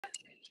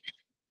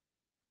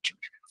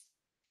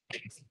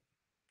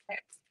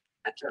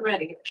We're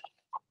ready.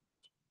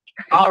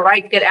 All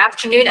right, good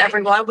afternoon,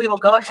 everyone. We will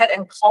go ahead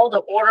and call the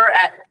order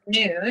at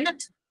noon.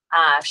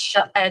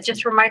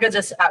 Just a reminder,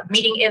 this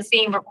meeting is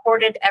being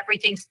recorded.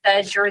 Everything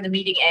said during the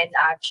meeting and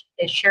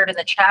is shared in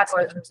the chat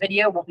or the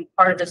video will be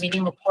part of the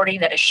meeting recording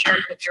that is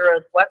shared with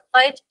your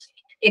website.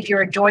 If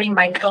you're joining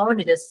by phone,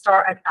 it is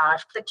star at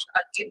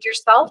unmute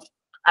yourself.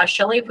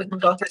 Shelley, if we can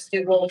go through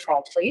the roll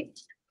call,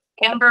 please.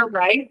 Amber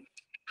Wright.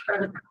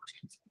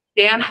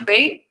 Dan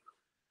Bate.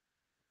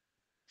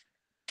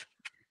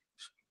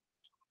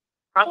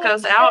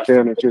 Rocco's out.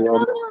 Dan's here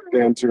on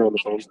the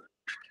phone.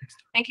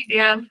 Thank you,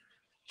 Dan.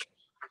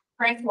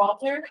 Frank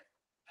Walter.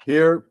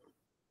 Here.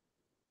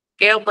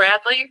 Gail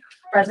Bradley.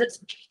 Present.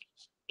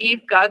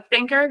 Eve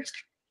Godthinker.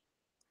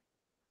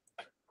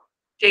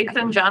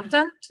 Jason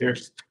Johnson. Here.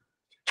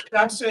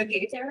 Joshua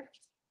Gaither.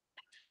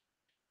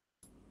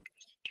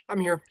 I'm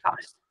here.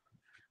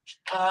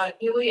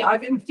 Julie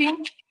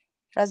Augenstein.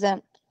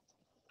 Present.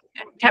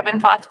 And Kevin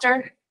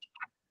Foster.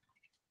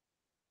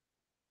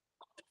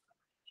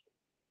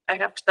 I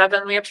have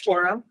 7. We have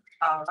 4.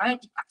 All right.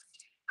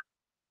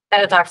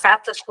 That is our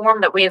fastest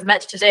form that we have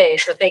met today.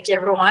 So thank you,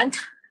 everyone.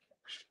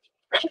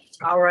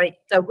 All right.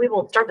 So we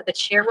will start with the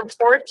chair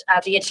report.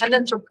 The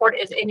attendance report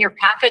is in your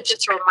package.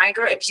 Just a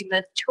reminder, if you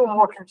missed 2 or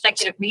more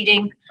consecutive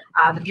meetings,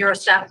 the Bureau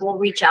staff will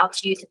reach out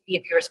to you to see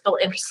if you're still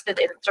interested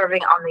in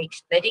serving on the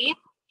committee.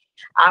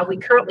 We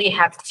currently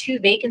have 2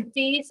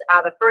 vacancies.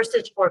 The first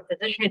is for a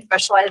physician who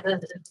specializes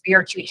in severe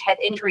acute head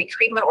injury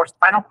treatment or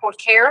spinal cord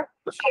care.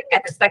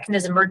 And the second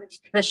is emergency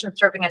physician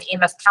serving on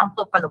EMS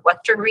council for the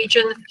Western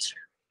region.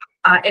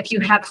 If you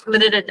have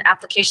submitted an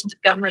application to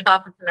the governor's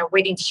office and are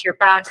waiting to hear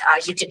back,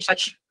 you can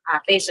touch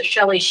base with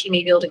Shelley. She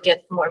may be able to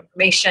get more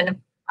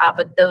information,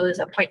 but those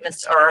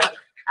appointments are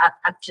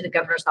up to the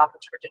governor's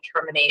office for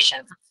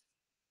determination.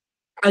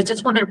 I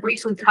just want to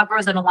briefly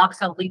cover the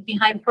naloxone leave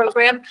behind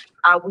program.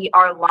 We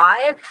are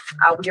live.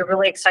 We are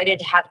really excited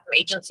to have some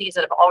agencies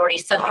that have already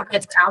sent their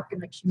kits out in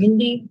the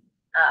community.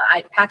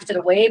 I packed it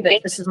away,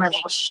 but this is my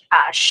little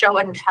show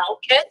and tell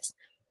kit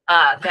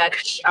that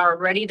are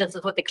ready. This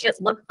is what the kits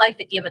look like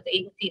that EMS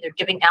agencies are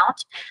giving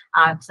out.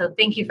 So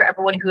thank you for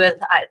everyone who has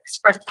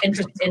expressed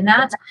interest in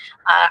that.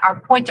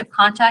 Our point of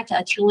contact,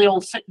 Julia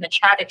will sit in the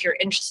chat if you're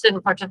interested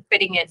in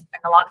participating in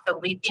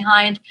naloxone leave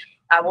behind.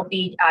 Will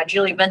be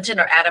Julie Benton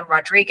or Adam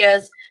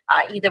Rodriguez.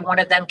 Either one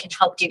of them can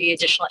help give you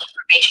additional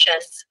information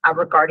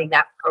regarding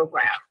that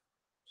program.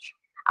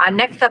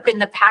 Next up in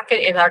the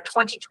packet is our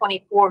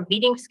 2024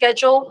 meeting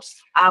schedule.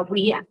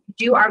 We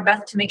do our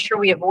best to make sure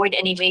we avoid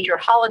any major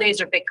holidays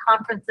or big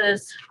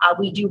conferences.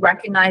 We do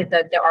recognize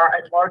that there are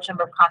a large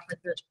number of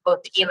conferences,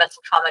 both the EMS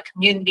and trauma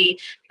community,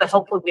 but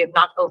hopefully we have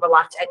not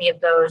overlapped any of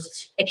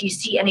those. If you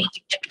see any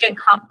significant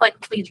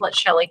conflict, please let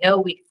Shelley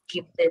know.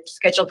 The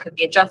schedule could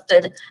be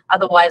adjusted.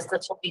 Otherwise,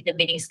 this will be the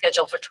meeting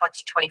schedule for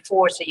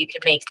 2024, so you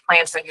can make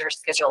plans on your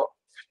schedule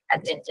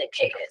as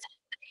indicated.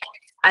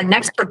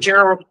 Next for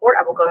Bureau report,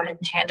 I will go ahead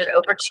and hand it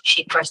over to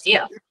Chief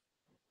Garcia.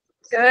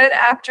 Good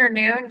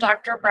afternoon,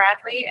 Dr.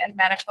 Bradley and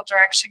Medical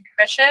Direction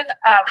Commission.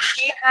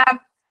 We have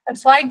a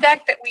slide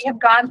deck that we have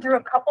gone through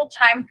a couple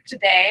times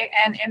today,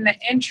 and in the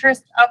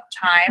interest of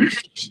time,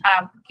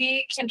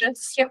 we can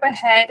just skip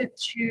ahead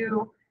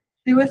to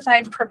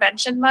Suicide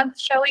Prevention Month,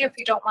 Shelley, if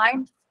you don't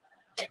mind.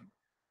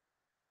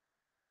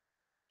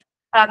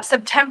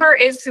 September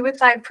is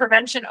Suicide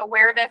Prevention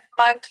Awareness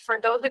Month. For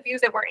those of you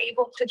that were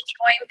able to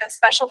join the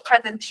special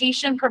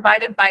presentation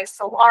provided by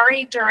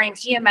Solari during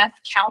EMS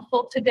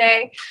Council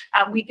today,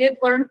 we did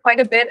learn quite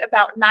a bit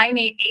about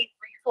 988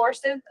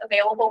 resources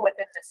available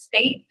within the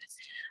state.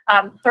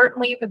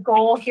 Certainly the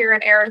goal here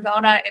in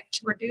Arizona is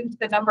to reduce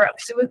the number of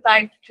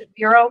suicides to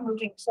 0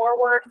 moving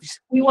forward.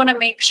 We want to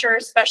make sure,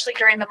 especially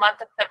during the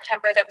month of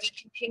September, that we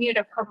continue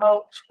to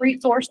promote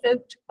resources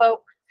to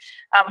folks.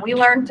 We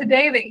learned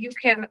today that you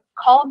can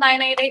call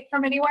 988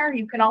 from anywhere.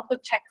 You can also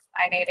text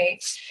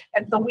 988.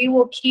 And so we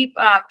will keep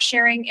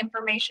sharing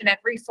information and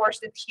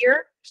resources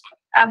here.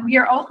 We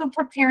are also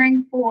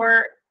preparing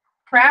for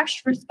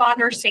Crash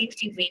Responder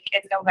Safety Week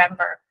in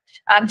November.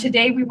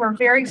 Today, we were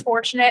very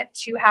fortunate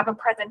to have a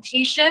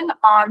presentation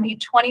on the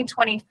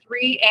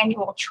 2023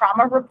 annual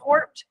trauma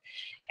report.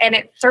 And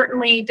it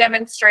certainly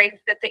demonstrates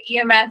that the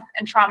EMS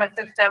and trauma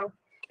system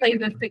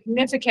plays a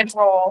significant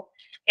role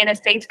in a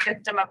safe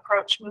system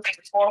approach moving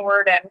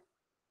forward,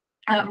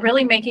 and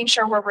really making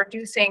sure we're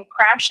reducing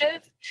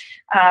crashes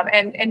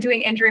and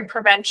doing injury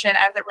prevention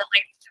as it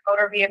relates to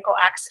motor vehicle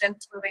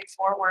accidents moving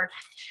forward.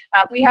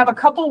 We have a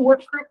couple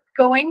work groups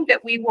going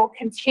that we will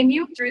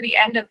continue through the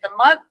end of the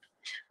month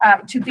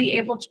to be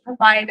able to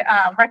provide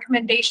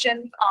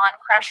recommendations on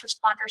crash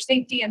responder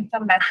safety and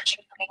some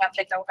messaging coming up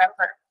in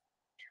November.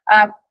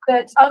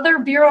 The other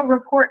Bureau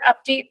report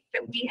updates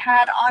that we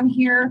had on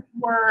here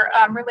were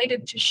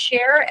related to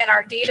share and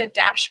our data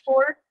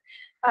dashboard.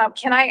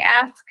 Can I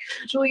ask,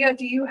 Julia,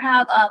 do you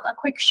have a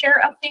quick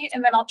share update,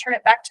 and then I'll turn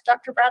it back to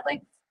Dr.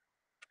 Bradley?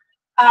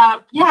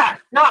 Yeah,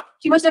 not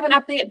too much of an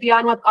update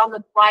beyond what's on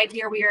the slide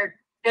here. We are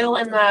still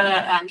in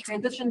the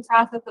transition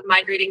process of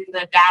migrating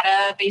the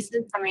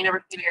databases from the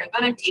University of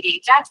Arizona to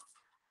ADHS.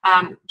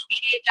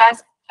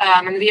 ADHS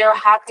and the Bureau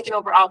has taken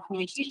over all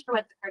communication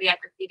with the cardiac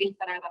receiving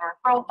centers and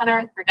referral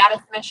centers for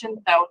data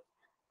submission. So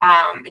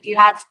if you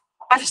have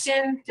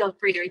questions, feel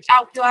free to reach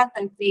out to us,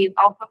 and please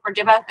also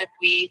forgive us if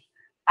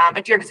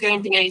you're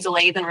experiencing any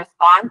delays in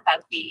response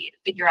as we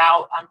figure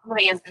out some of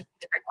the answers to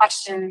different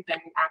questions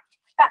and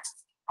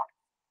that's.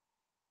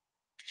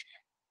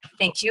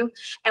 Thank you.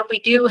 And we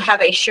do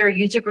have a share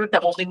user group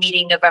that will be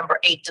meeting November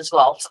 8th as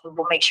well. So we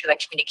will make sure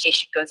that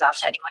communication goes out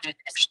to anyone who's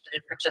interested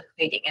in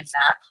participating in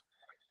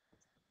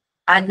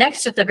that.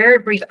 Next is a very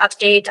brief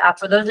update.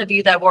 For those of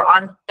you that were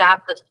on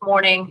staff this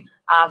morning,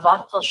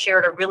 Voxel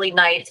shared a really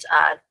nice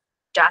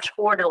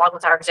dashboard along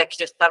with our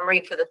executive summary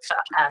for the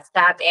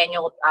staff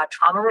annual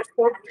trauma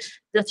report.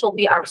 This will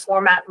be our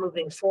format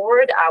moving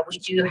forward. We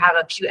do have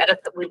a few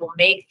edits that we will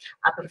make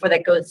before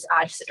that goes to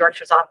the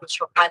director's office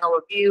for final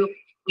review.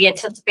 We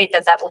anticipate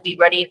that will be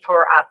ready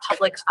for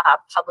public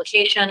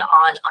publication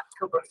on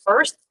October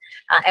 1st.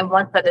 And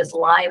once that is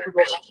live, we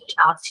will reach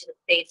out to the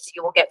states.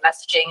 You will get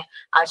messaging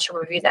to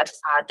review that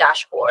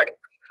dashboard.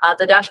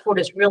 The dashboard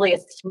is really a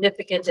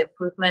significant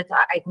improvement.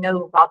 I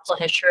know Voxel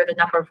has shared a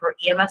number of her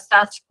EMS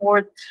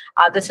dashboards.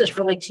 This is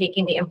really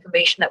taking the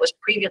information that was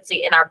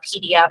previously in our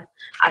PDF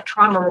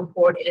trauma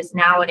report. It is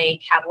now in a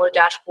Tableau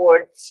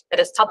dashboard that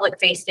is public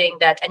facing,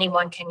 that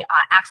anyone can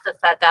access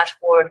that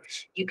dashboard.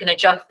 You can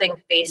adjust things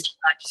based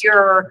on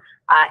your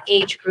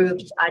age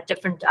groups,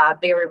 different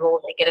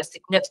variables, and get a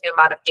significant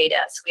amount of data.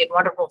 So we had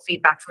wonderful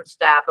feedback from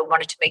staff and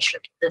wanted to make sure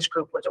that this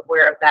group was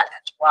aware of that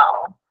as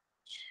well.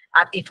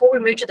 Before we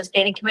move to the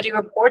standing committee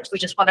reports, we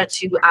just wanted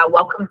to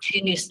welcome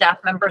 2 new staff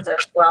members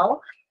as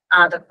well.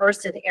 The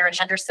first is Erin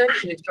Henderson,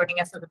 who is joining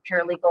us as a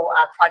paralegal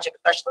project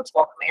specialist.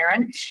 Welcome,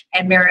 Erin.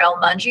 And Mary L.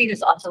 Mungie,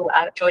 who's also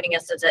joining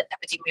us as an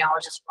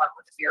epidemiologist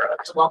with the Bureau.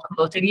 So welcome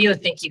both of you,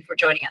 and thank you for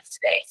joining us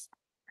today.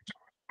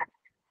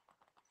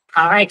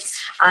 All right.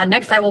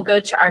 Next, I will go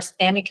to our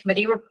standing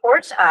committee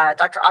report.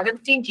 Dr.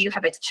 Augenstein, do you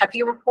have a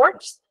CHEPI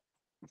report?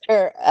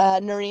 Sure.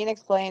 Noreen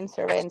explained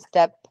survey and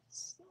steps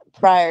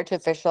prior to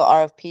official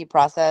RFP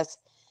process,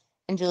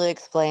 and Julie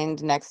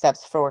explained next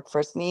steps for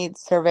workforce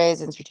needs,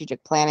 surveys, and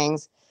strategic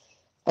plannings.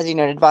 As you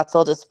noted,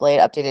 Voxel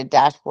displayed updated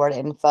dashboard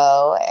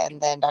info, and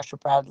then Dr.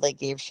 Bradley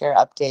gave share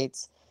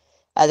updates.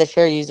 The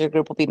share user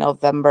group will be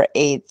November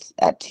 8th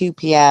at 2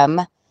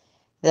 p.m.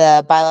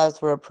 The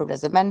bylaws were approved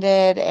as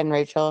amended, and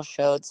Rachel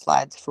showed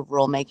slides for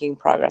rulemaking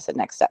progress and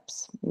next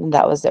steps. And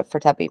that was it for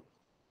TEPI.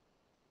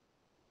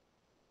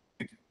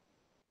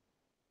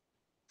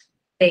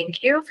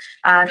 Thank you.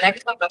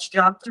 Next up, Dr.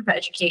 Johnson for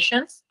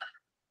education.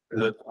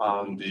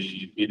 On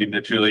the meeting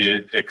that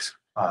Julie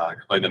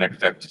explained the next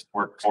steps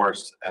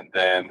workforce, and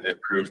then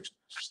approved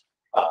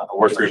a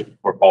work group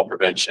for fall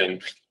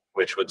prevention,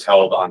 which was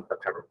held on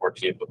September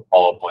 14th with the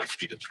follow-up points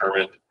to be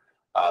determined.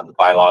 The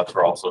bylaws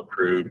were also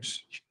approved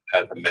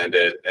as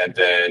amended, and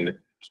then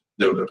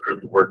the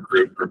approved work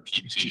group for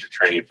PT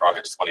training for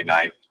August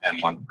 29th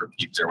and one for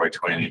PT Airway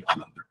 28 on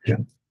the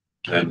 30th.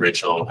 And then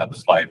Rachel had the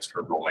slides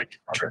for rulemaking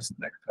progress in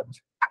the next steps.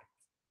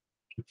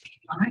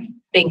 All right,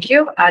 thank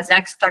you.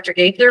 Next, Dr.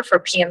 Gaither for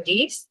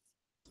PMDs.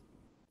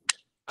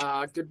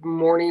 Good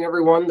morning,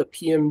 everyone. The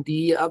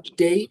PMD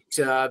update.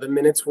 The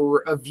minutes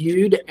were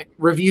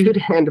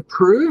reviewed and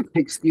approved,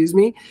 excuse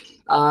me.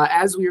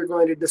 As we are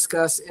going to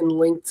discuss in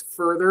length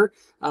further,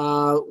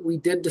 we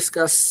did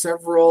discuss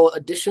several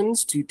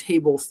additions to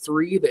Table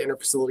 3, the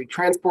interfacility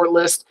transport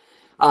list.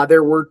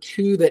 There were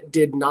 2 that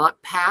did not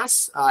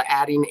pass,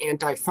 adding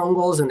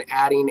antifungals and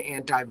adding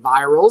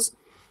antivirals.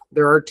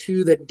 There are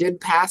 2 that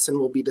did pass and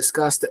will be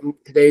discussed at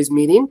today's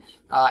meeting,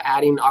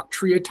 adding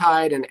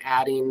octreotide and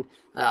adding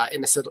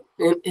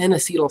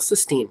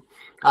N-acetylcysteine.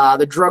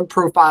 The drug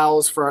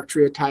profiles for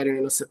octreotide and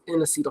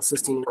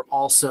N-acetylcysteine were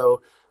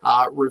also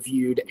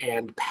reviewed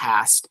and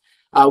passed.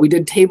 We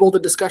did table the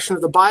discussion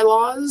of the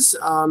bylaws,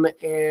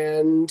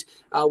 and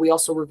we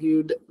also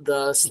reviewed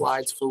the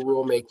slides for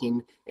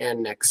rulemaking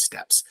and next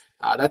steps.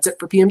 That's it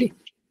for PMD.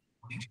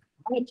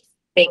 Right.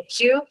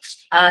 Thank you.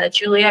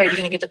 Julia, are you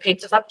going to get the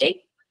pages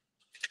update?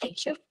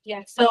 Thank you.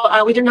 Yeah,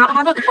 so we did not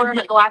have a quorum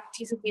at the last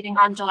TCIS meeting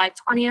on July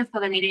 20th, so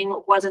the meeting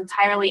was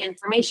entirely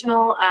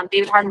informational.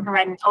 David Harden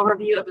provided an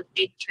overview of the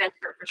state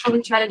transfer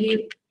fertility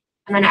strategy,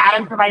 and then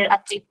Adam provided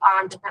updates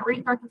on different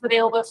resources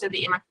available through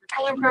the EMS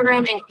fertility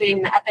program,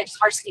 including the Ethics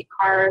RC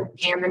card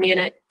and the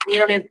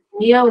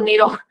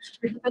neonatal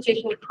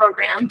resuscitation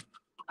program,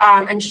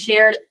 and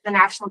shared the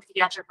National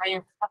Pediatric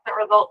Readiness Assessment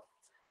results.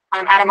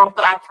 Adam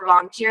also asked for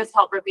volunteers to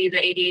help review the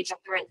ADHS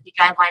emergency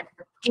guidelines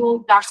for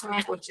school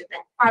document, which is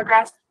in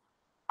progress.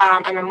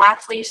 And then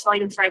lastly, Shelley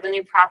described the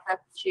new process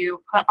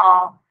to put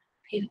all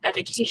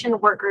education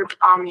work groups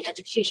on the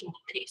education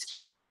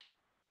committees.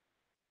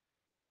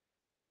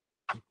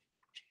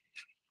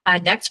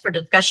 Next, for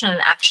discussion and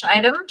action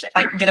items, if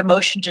I can get a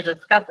motion to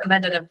discuss,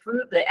 amend, and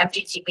approve the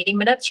FGC meeting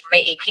minutes from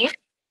May 18th.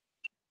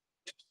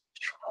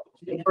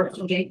 First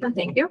from Jason,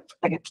 thank you.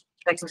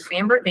 Second from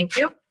Amber, thank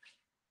you.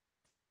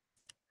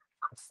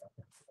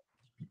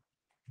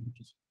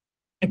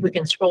 If we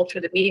can scroll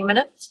through the meeting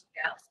minutes.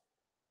 Yeah.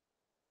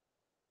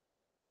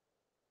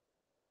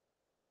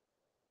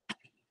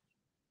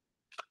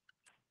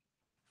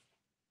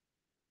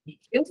 Thank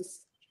you.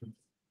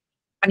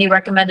 Any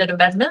recommended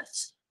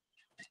amendments?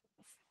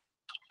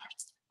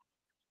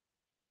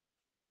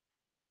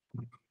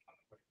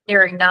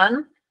 Hearing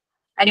none.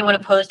 Anyone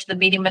opposed to the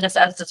meeting minutes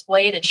as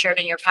displayed and shared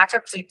in your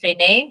packet, please say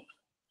nay.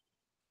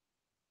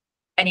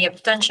 Any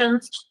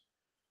abstentions?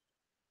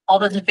 All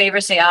those in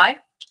favor say aye.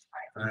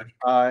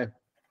 Aye.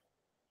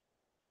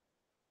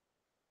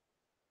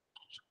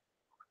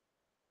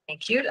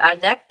 Thank you.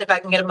 Next, if I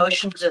can get a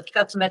motion to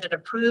discuss, amend, and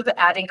approve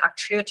adding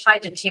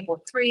octreotide to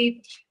table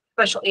 3,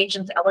 special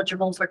agents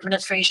eligible for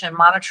administration and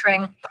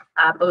monitoring,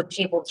 both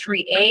table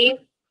 3A,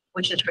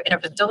 which is for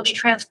interfacility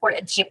transport,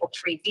 and table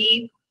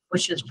 3B,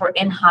 which is for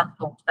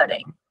in-hospital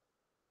setting.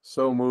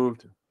 So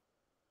moved.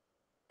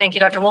 Thank you,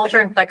 Dr.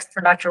 Walter, and thanks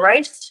for Dr.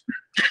 Rice.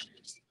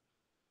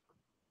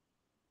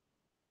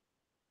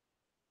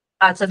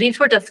 So these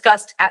were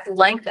discussed at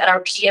length at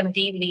our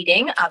PMD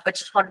meeting, but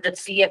just wanted to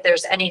see if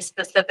there's any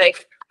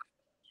specific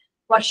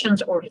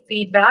questions or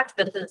feedback.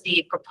 This is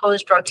the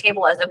proposed drug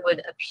table as it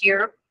would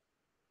appear.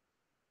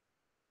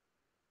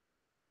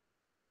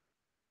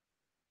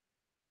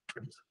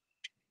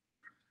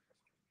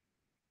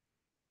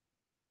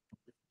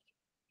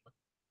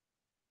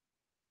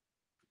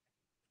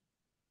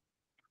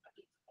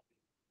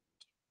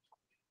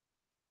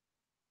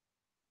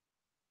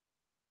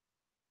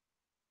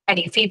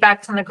 Any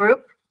feedback from the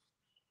group?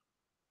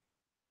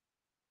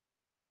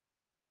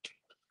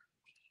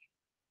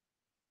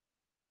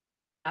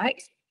 All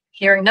right,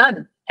 hearing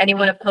none.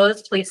 Anyone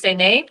opposed, please say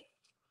nay.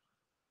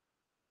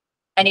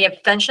 Any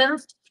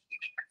abstentions?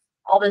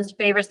 All those in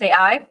favor say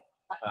aye.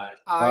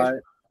 Aye.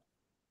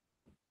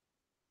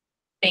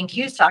 Thank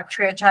you.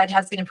 Octreotide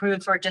has been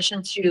approved for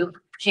addition to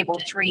table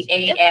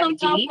 3A and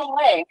D.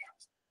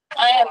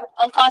 I am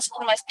unconscious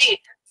in my seat.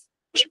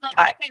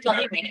 Hi, please don't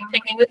leave me.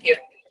 Take me with you.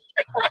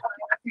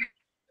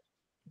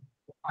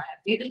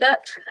 You did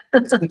that.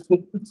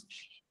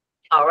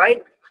 All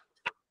right.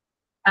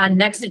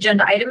 Next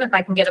agenda item, if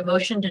I can get a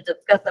motion to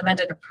discuss, amend,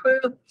 and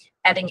approve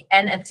adding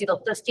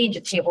N-acetylcysteine to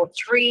table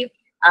 3,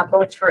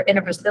 both for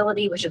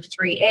interfacility, which is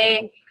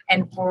 3A,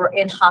 and for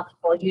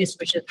in-hospital use,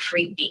 which is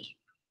 3B.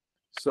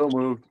 So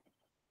moved.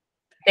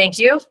 Thank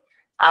you.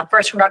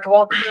 First from Dr.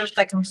 Walter,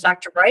 second from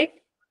Dr. Bright.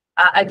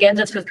 Again,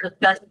 this was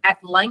discussed at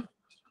length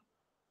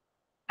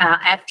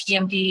at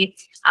PMD.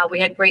 We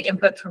had great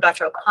input from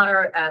Dr.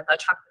 O'Connor, the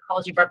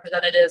toxicology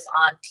representatives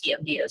on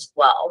PMD as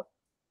well.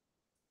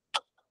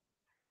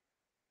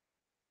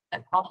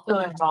 And also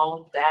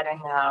involved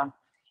adding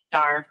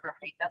star for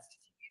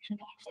investigation.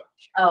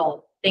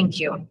 Oh, thank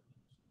you.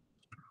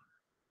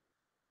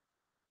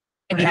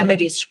 And you can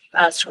maybe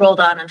scroll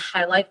down and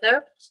highlight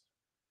there.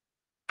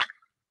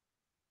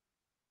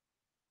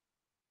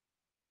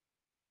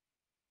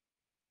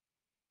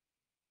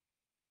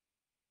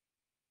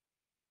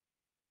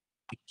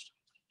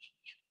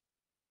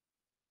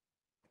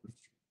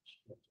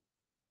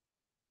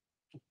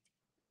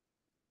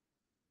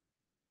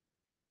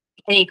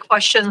 Any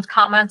questions,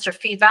 comments, or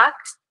feedback?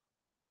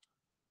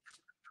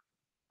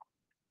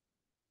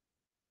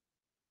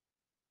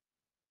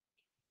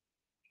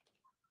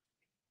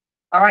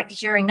 All right,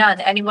 hearing none.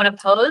 Anyone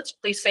opposed,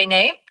 please say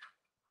nay.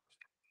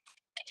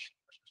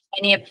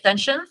 Any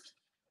abstentions?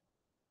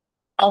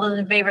 All those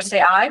in favor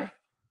say aye.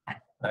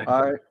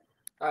 Aye.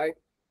 Aye.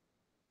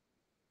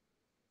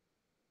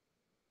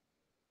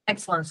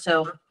 Excellent.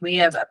 So we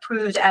have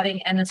approved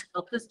adding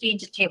N-acetylcysteine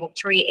to table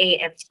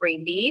 3A and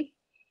 3B.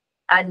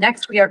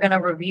 Next, we are going to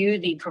review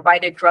the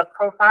provided drug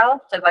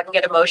profile. So if I can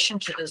get a motion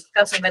to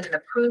discuss, amend, and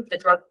approve the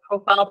drug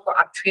profile for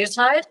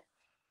octreotide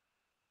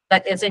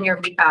that is in your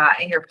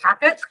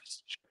packet.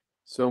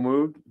 So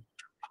moved.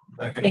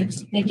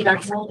 Thank you,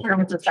 Dr. Walter.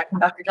 With the second,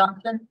 Dr.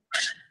 Johnson.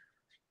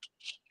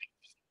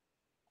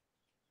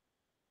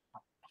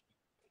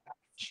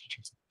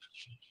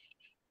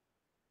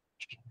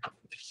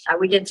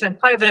 We did spend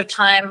quite a bit of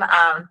time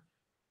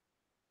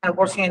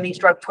working on these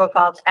drug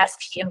profiles as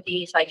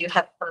PMD, so I do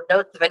have some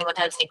notes if anyone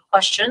has any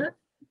questions.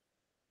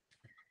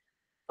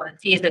 Want to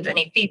see if there's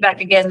any feedback.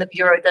 Again, the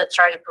Bureau does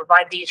try to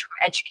provide these from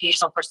an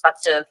educational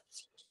perspective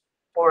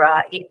for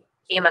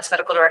EMS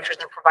medical directors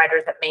and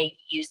providers that may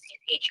use these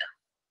agents.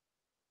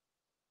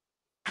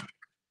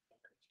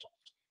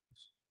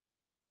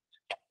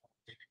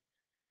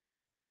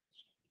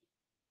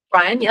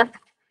 Brian, yes?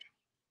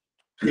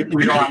 We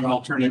don't have an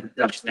alternative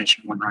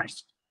destination one, right?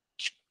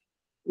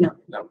 No.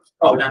 No.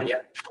 Oh, not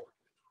yet.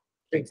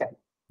 Okay.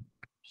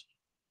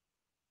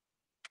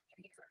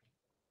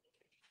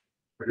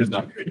 There is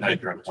not treatment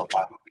drug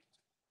profile.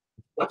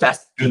 What's that?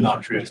 Do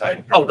not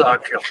treatment. Oh, the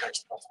trail.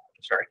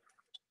 Sorry.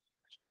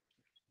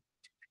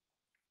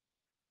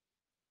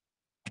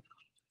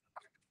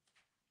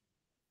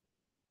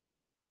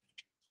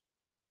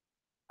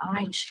 All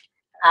right.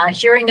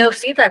 Hearing no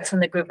feedback from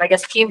the group, I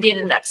guess PMD did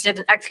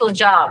an excellent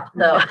job.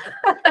 So,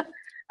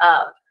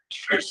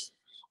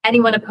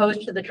 anyone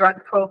opposed to the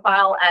drug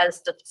profile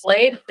as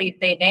displayed, please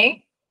say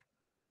nay.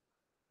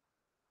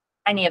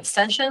 Any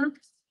abstention?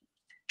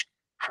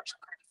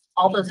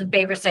 All those in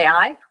favor say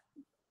aye.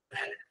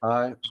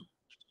 Aye.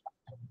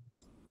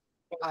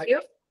 Thank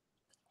you.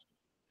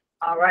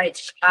 All right,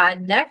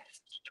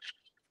 next.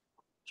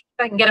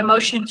 If I can get a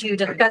motion to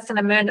discuss and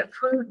amend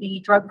approve the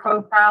drug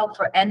profile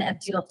for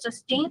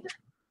N-acetylcysteine.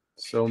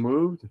 So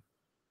moved.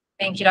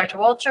 Thank you, Dr.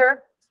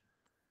 Walter.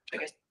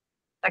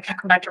 Second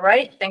from Dr.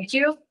 Wright, thank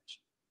you.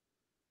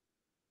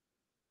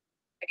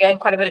 Again,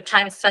 quite a bit of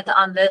time spent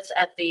on this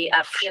at the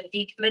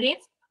PMD committee.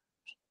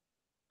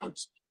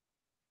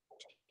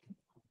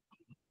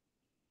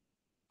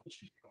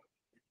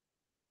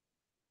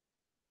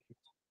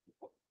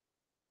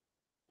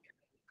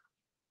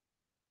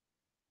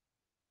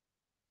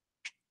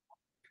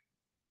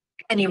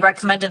 Any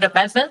recommended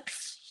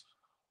amendments?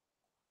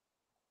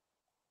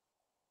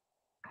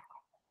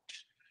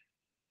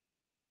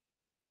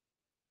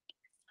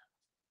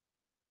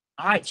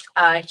 All right,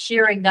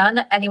 hearing none,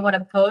 anyone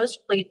opposed,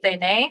 please say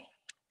nay.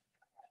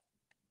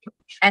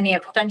 Any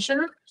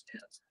abstention?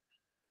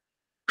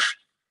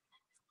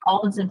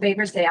 All those in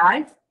favor say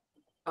aye.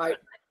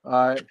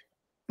 Aye.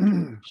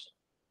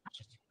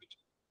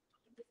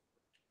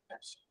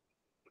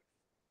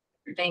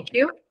 Thank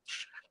you.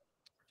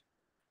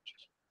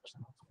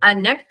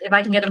 And next, if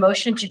I can get a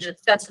motion to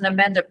discuss and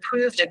amend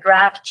approved a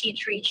draft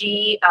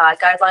T3G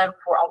guideline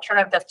for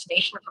alternative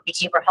destination for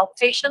behavioral health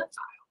patients.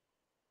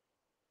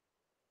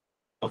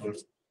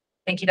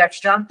 Thank you,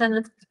 Dr.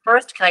 Johnson.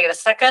 First, can I get a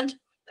second?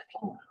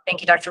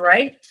 Thank you, Dr.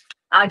 Wright.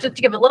 Just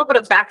to give a little bit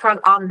of background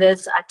on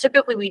this,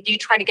 typically we do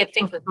try to get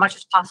things as much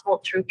as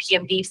possible through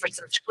PMD for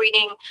some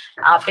screening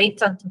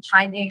based on some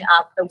finding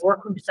of the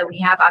work groups that we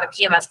have out of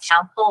PMS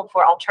Council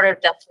for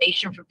alternative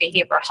destination for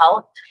behavioral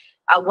health.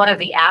 One of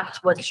the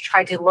apps was to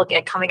try to look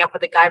at coming up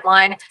with a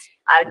guideline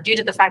due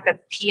to the fact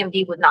that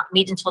PMD would not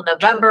meet until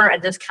November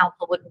and this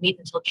council wouldn't meet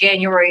until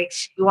January.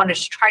 We wanted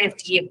to try to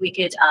see if we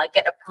could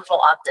get approval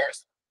on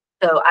this.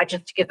 So I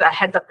just to give a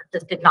heads up that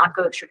this did not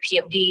go through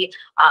PMD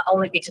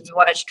only because we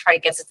wanted to try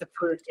to get this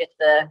approved if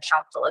the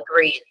council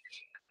agreed.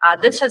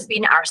 This has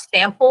been our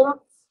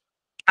sample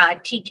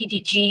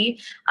TTDG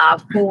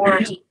for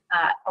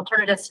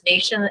alternative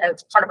destination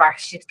as part of our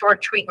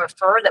historic treat and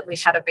refer that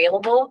we've had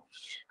available.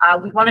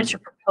 We wanted to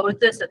propose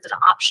this as an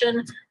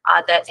option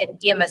that an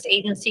EMS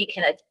agency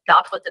can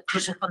adopt with the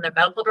approval from their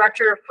medical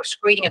director for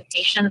screening of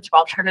patients for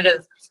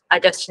alternative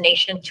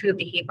destination to a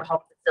behavioral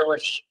health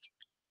facility.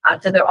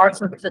 So there are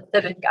some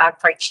specific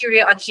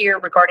criteria on here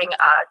regarding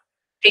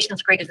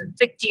patients greater than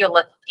 60 or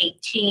less than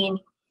 18,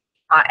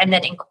 and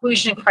then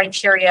inclusion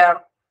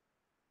criteria,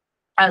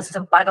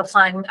 some vital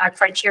sign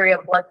criteria,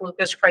 blood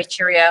glucose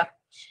criteria,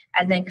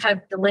 and then kind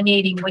of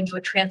delineating when you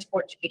would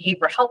transport to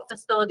behavioral health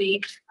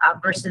facility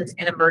versus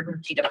an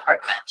emergency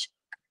department.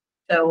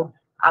 So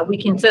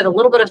we can spend a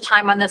little bit of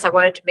time on this. I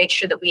wanted to make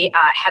sure that we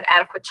had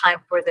adequate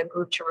time for the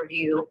group to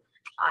review.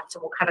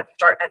 So we'll kind of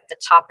start at the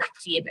top and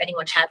see if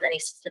anyone has any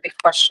specific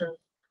questions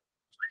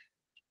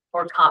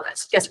or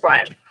comments. Yes,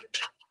 Brian.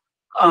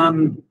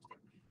 I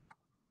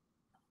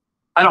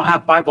don't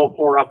have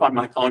 504 up on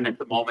my phone at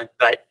the moment,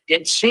 but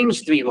it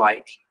seems to me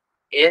like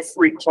it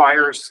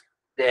requires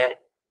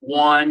that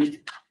one,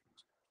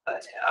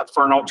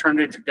 for an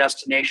alternative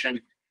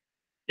destination,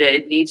 that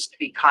it needs to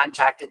be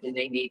contacted and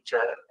they need to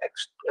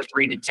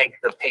agree to take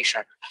the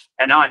patient.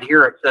 And on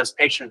here, it says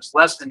patients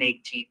less than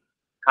 18,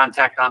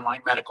 contact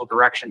online medical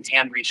directions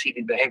and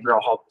receiving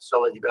behavioral health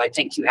facility. But I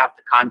think you have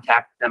to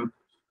contact them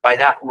by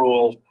that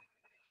rule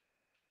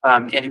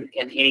in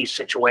any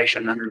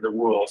situation under the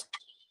rules.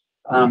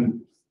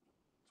 Down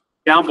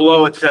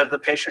below, it says the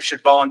patient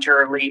should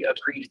voluntarily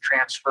agree to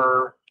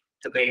transfer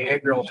to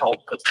behavioral health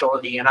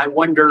facility. And I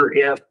wonder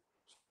if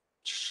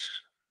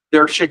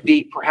there should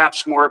be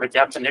perhaps more of a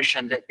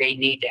definition that they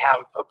need to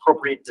have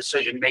appropriate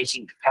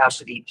decision-making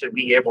capacity to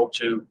be able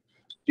to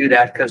do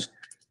that. Because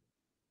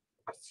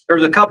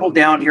there's a couple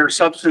down here,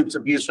 substance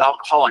abuse,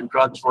 alcohol, and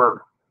drugs,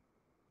 where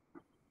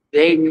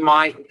they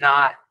might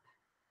not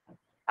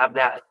have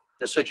that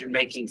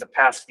decision-making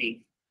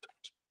capacity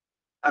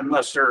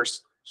unless they're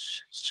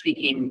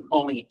speaking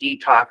only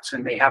detox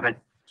and they haven't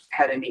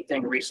had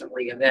anything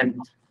recently. And then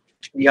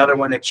the other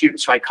one, acute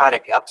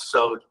psychotic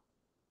episode,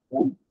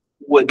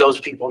 would those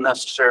people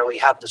necessarily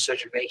have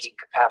decision-making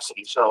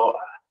capacity? So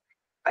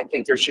I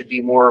think there should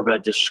be more of a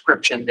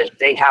description that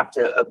they have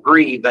to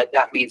agree, but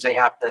that means they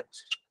have to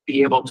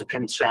be able to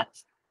consent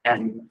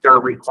and there are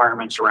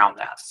requirements around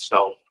that.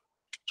 So.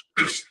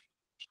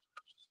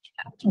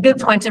 Good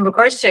points. In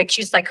regards to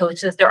acute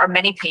psychosis, there are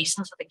many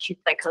patients with acute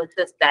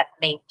psychosis that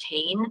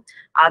maintain.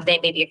 They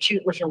may be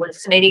acutely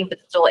hallucinating, but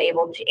still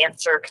able to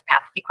answer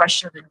capacity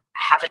questions and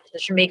have a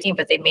decision making,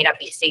 but they may not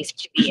be safe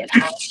to be at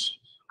home.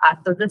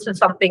 So this is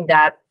something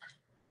that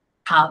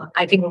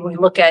I think when we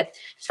look at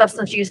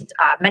substance use,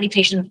 many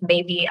patients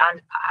may be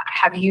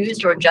have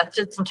used or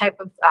ingested some type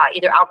of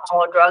either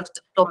alcohol or drugs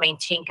to still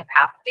maintain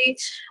capacity.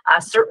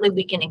 Certainly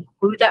we can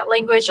include that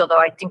language, although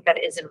I think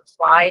that is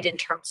implied in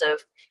terms of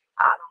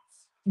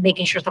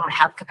making sure someone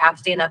has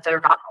capacity and that they're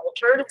not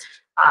altered.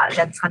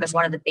 That's kind of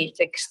one of the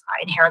basic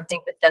inherent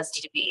things that does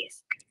need to be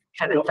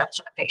kind of touch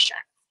on a patient.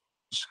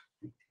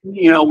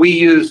 You know, we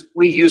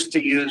used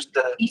to use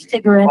the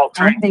E-cigarette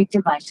Alternative. and vape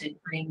devices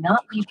may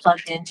not be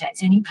plugged into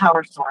any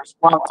power source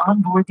while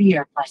on board the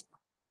airplane.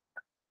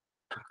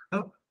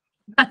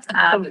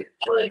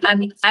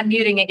 I'm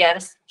muting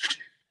again.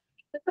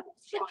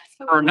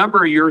 for a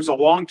number of years, a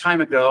long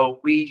time ago,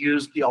 we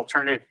used the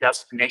alternative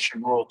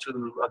destination rule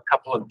to a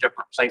couple of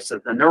different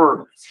places. And there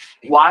were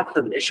lots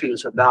of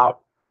issues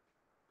about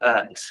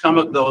some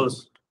of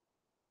those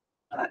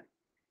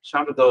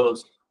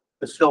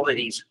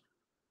facilities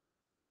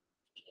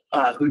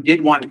who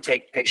did want to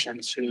take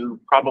patients who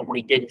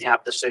probably didn't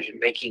have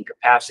decision-making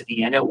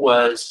capacity. And it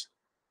was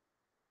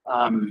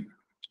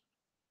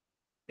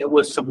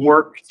some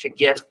work to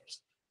get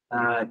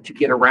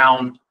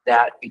around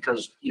that,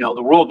 because, you know,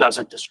 the rule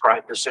doesn't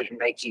describe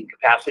decision-making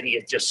capacity.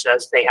 It just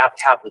says they have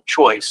to have the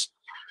choice.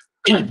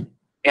 And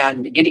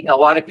a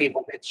lot of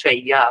people could say,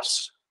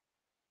 yes,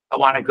 I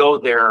want to go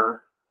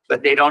there,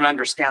 but they don't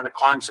understand the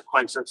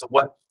consequences of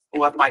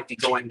what might be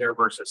going there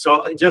versus.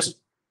 So just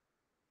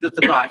the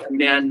thought. And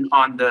then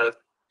on the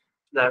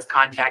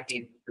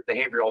contacting the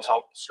behavioral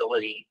health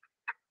facility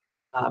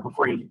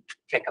before you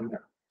take them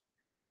there.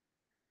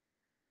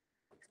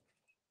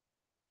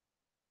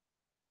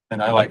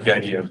 And I like the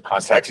idea of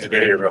contacting the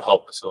behavioral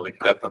health facility.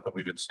 That's something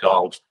we've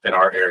installed in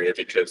our area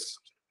because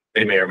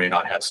they may or may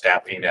not have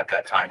staffing at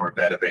that time or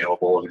bed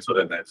available. And so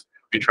then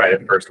we tried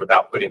it first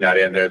without putting that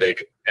in there. They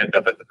could end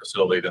up at the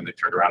facility, then they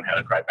turned around and had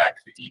to drive back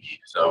to the ED.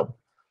 So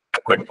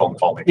a quick phone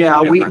call. Yeah,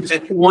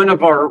 one of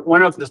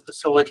the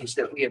facilities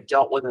that we have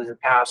dealt with in the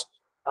past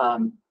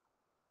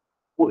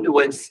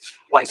was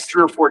like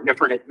 3 or 4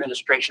 different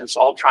administrations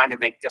all trying to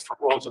make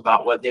different rules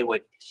about what they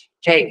would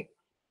take.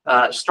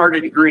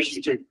 Started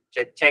agreeing to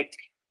take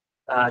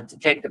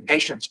the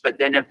patients, but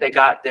then if they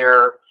got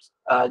there,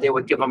 they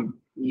would give them,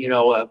 you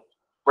know, a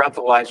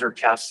breathalyzer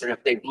test, and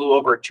if they blew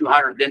over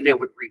 200, then they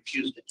would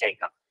refuse to take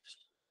them.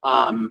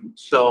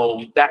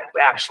 So that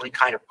actually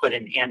kind of put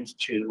an end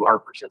to our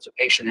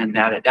participation in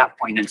that at that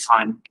point in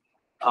time,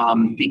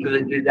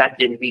 because that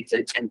didn't meet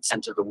the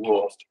intent of the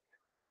rules.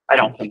 I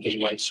don't think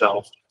anyway.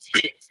 So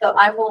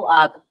I will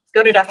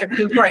go to Dr.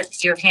 Cooper. I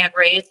see your hand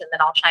raised, and then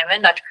I'll chime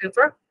in. Dr.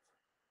 Cooper.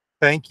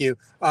 Thank you.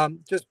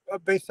 Just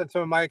based on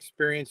some of my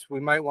experience, we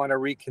might want to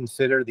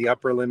reconsider the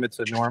upper limits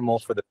of normal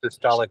for the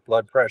systolic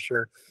blood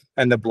pressure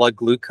and the blood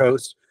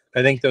glucose.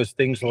 I think those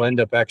things will end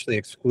up actually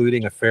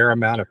excluding a fair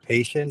amount of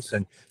patients,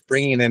 and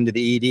bringing them to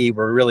the ED,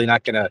 we're really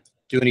not going to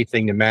do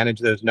anything to manage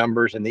those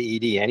numbers in the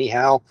ED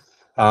anyhow.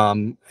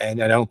 And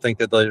I don't think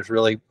that there's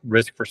really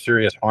risk for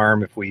serious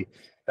harm if we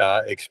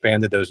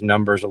expanded those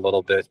numbers a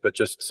little bit, but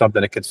just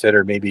something to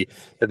consider, maybe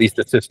at least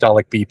the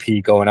systolic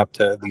BP going up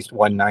to at least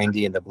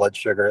 190 and the blood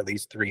sugar at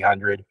least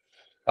 300.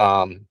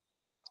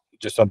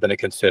 Just something to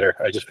consider.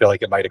 I just feel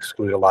like it might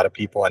exclude a lot of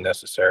people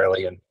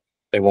unnecessarily, and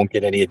they won't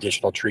get any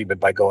additional treatment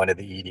by going to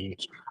the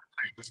ED.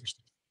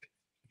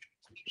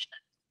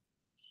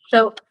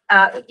 So,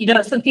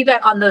 some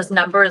feedback on those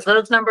numbers.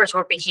 Those numbers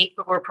were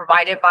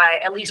provided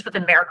by, at least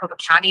within Maricopa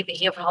County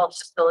behavioral health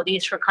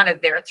facilities, for kind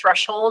of their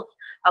threshold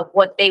of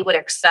what they would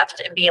accept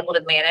and be able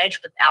to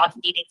manage without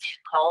needing to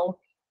call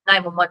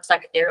 911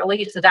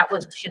 secondarily. So that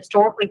was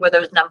historically where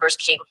those numbers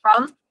came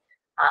from.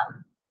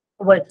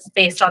 Was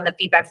based on the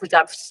feedback we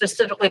got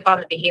specifically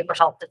from the behavioral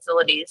health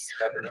facilities.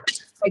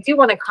 I do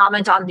want to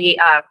comment on the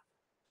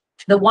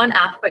one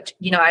aspect.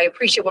 I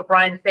appreciate what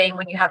Brian's saying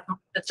when you have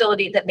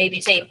facilities that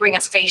maybe say bring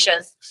us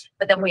patients,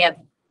 but then we have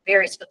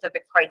very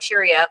specific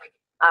criteria.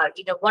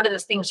 One of the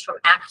things from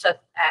access,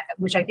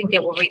 which I think they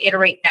will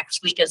reiterate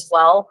next week as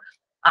well,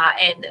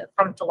 and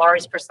from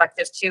Solari's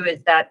perspective too, is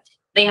that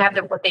they have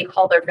what they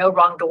call their no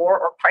wrong door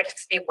or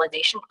crisis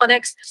stabilization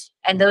clinics.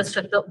 And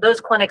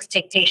those clinics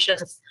take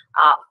patients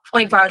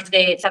 24 hours a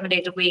day, 7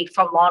 days a week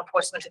from law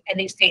enforcement. And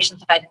these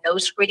patients have had no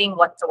screening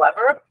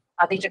whatsoever.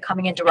 These are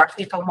coming in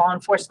directly from law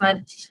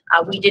enforcement.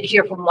 We did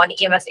hear from one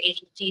EMS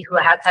agency who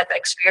has had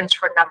experience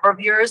for a number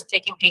of years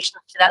taking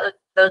patients to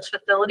those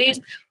facilities.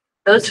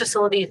 Those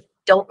facilities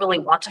don't really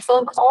want a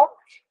phone call,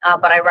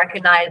 but I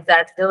recognize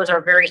that those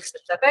are very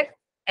specific.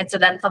 And so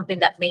that's something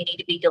that may need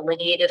to be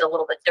delineated a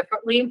little bit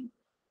differently.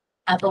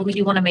 But we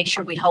do want to make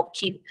sure we help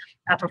keep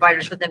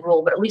providers within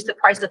rule. But at least the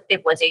crisis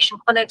stabilization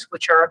clinics,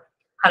 which are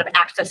kind of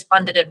access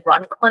funded and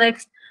run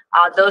clinics,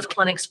 those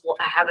clinics will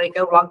have a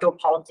no wrong door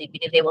policy,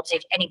 meaning they will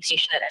take any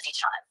patient at any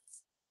time.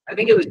 I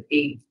think it would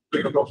be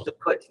difficult to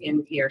put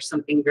in here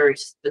something very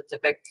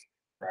specific,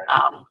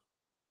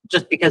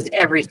 just because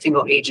every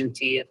single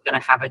agency is going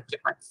to have a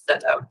different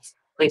set of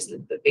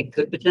places that they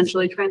could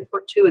potentially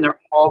transport to, and they're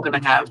all going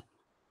to have.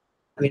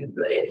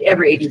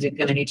 Every agency is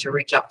going to need to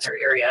reach out to their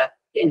area,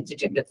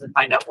 institute this, and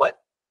find out what.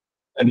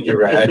 And you're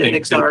right. I think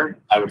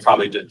I would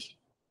probably just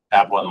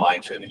have one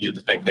line and use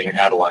the same thing and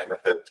add a line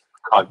with the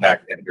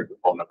contact and here's the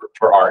phone number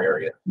for our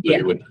area. So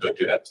you wouldn't go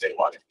do that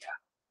statewide.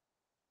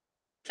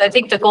 So I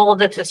think the goal of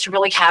this is to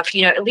really have,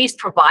 at least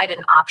provide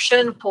an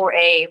option for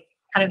a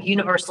kind of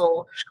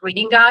universal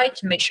screening guide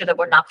to make sure that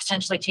we're not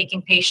potentially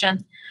taking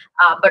patients,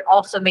 but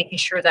also making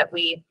sure that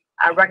we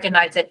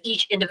recognize that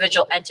each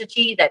individual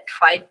entity that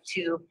tried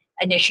to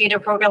initiate a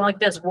program like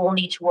this will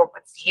need to work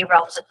with behavioral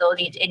health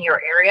facilities in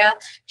your area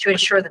to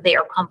ensure that they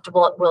are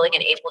comfortable, willing,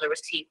 and able to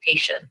receive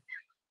patients.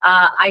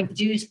 I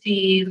do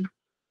see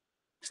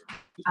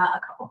a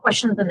couple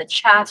questions in the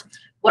chat.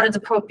 What is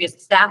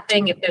appropriate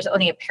staffing if there's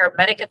only a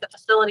paramedic at the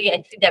facility?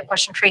 I see that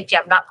question, Tracy.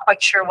 I'm not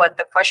quite sure what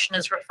the question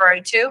is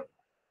referring to.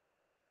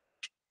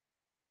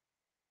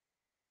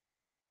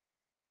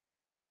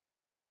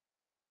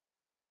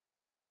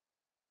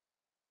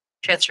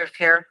 Transfer of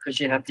care. Because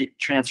you have to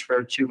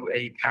transfer to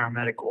a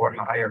paramedic or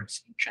hire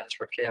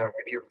transfer care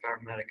if you're a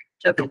paramedic.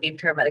 So it could be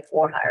paramedic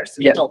or hires,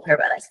 Yeah. adult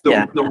paramedics.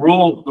 The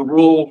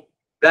rule,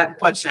 that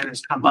question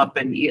has come up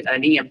and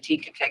an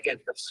EMT can take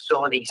it. The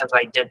facility has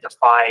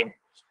identified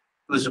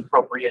who's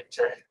appropriate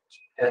to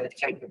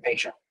take the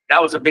patient.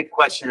 That was a big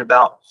question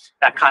about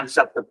that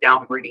concept of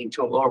downgrading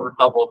to a lower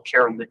level of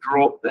care, and the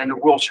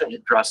rule should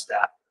address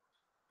that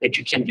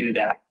you can do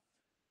that.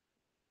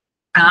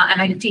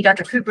 And I can see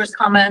Dr. Cooper's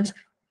comment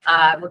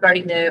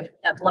regarding the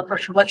blood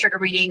pressure, blood sugar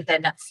readings,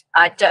 and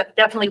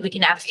definitely we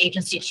can ask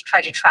agencies to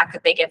try to track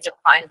that they get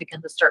declined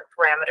because of certain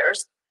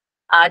parameters.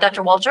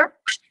 Dr. Walter?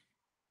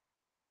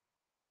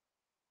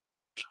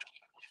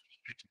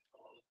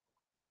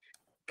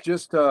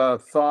 Just a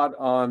thought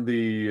on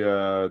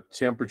the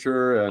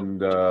temperature,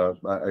 and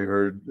I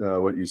heard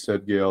what you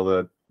said, Gail,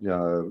 that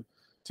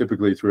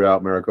typically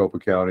throughout Maricopa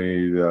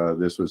County,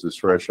 this was the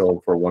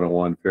threshold for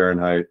 101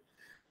 Fahrenheit.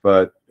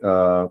 But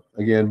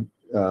again,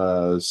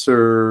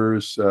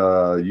 SIRS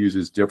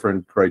uses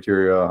different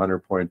criteria,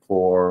 100.4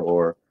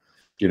 or,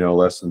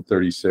 less than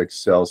 36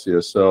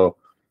 Celsius. So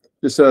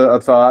just a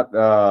thought.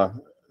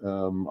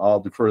 I'll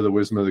defer the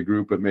wisdom of the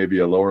group, but maybe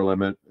a lower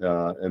limit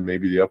and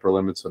maybe the upper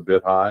limit's a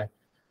bit high.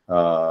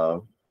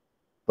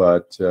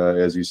 But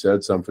as you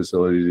said, some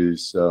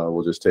facilities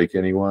will just take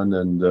anyone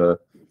and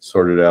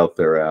sort it out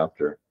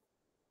thereafter.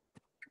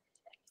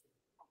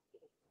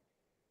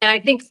 And I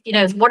think,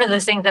 one of the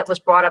things that was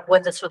brought up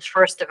when this was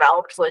first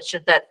developed was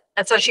just that,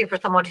 especially for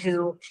someone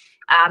who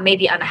may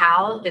be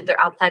unhoused, if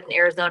they're outside in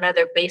Arizona,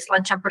 their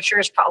baseline temperature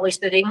is probably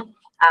sitting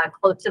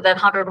close to that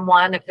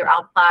 101 if they're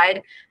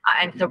outside.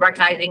 And so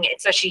recognizing,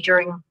 especially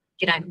during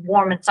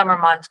warm and summer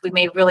months, we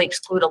may really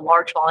exclude a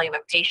large volume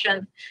of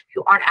patients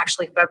who aren't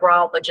actually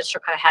febrile, but just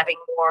are kind of having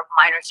more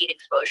minor heat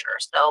exposure.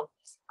 So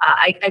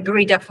I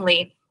agree,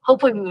 definitely.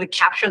 Hopefully we would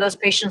capture those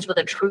patients with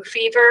a true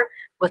fever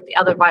with the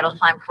other vital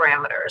sign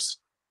parameters.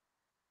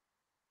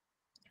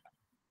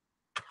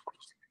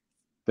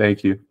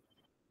 Thank you.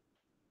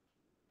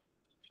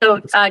 So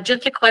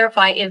just to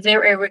clarify, is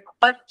there a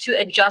request to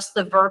adjust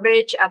the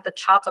verbiage at the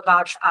top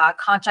about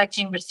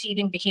contacting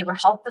receiving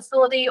behavioral health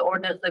facility, or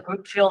does the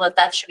group feel that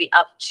that should be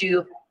up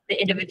to the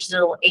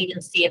individual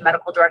agency and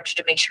medical director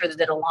to make sure that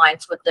it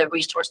aligns with the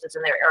resources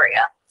in their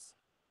area?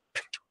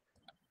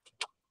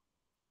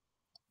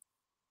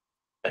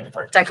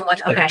 Second one,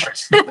 okay.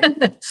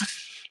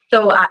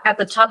 So at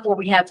the top where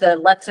we have the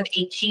less than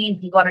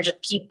 18, you want to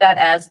just keep that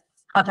as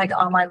contact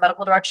online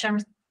medical direction?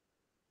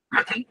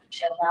 I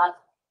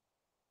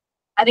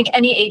think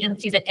any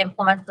agency that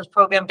implements this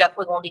program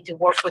definitely will need to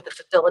work with the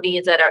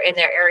facilities that are in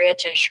their area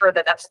to ensure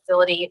that that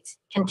facility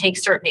can take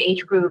certain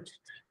age groups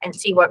and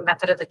see what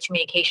method of the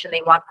communication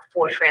they want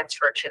before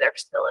transfer to their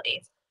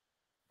facilities.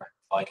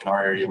 Like in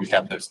our area, we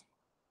have this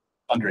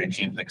under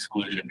 18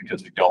 exclusion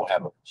because we don't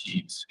have a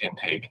PEDS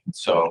intake.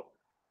 So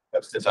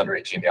if it's under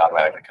 18, they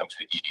automatically comes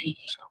to ED.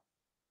 So.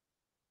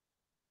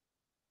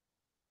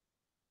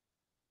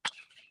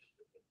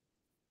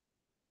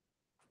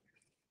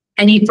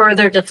 Any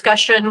further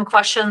discussion,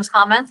 questions,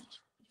 comments?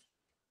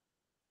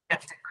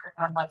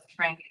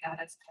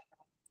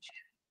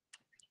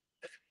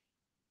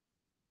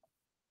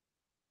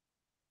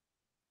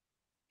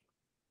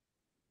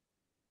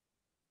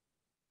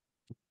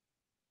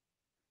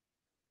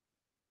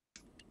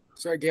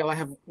 Sorry, Gail, I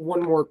have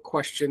one more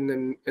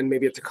question and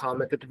maybe it's a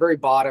comment at the very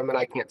bottom and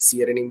I can't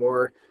see it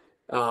anymore.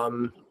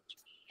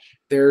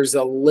 There's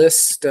a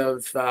list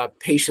of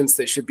patients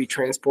that should be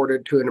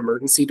transported to an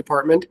emergency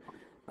department.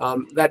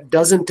 That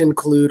doesn't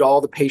include all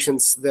the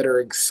patients that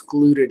are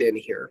excluded in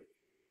here.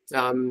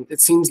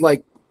 It seems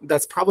like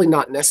that's probably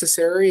not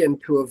necessary,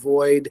 and to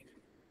avoid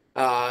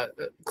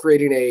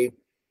creating a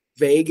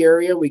vague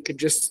area, we could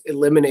just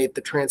eliminate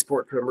the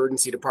transport to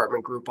emergency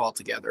department group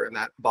altogether in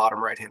that bottom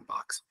right-hand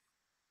box.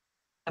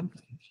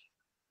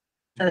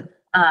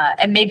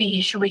 And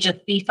maybe should we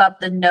just beef up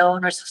the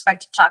known or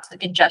suspected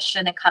toxic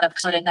ingestion and kind of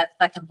put in that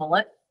second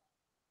bullet?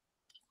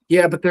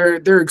 Yeah, but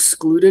they're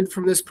excluded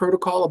from this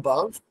protocol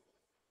above.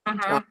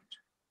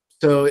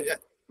 So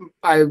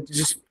I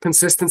just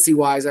consistency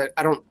wise, I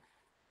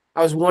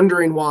was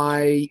wondering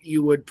why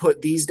you would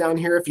put these down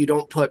here if you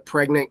don't put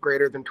pregnant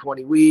greater than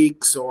 20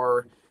 weeks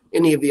or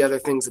any of the other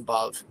things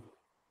above.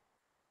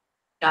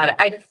 Got it.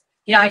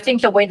 I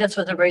think the way this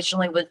was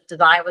originally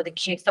designed with the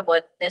case that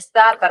would miss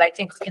that, but I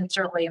think we can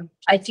certainly,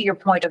 I see your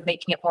point of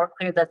making it more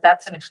clear that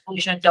that's an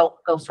exclusion, don't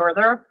go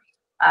further.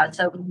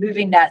 So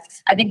moving that,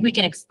 I think we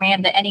can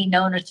expand to any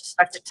known or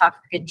suspected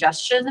toxic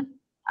ingestion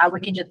We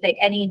can just say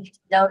any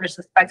known or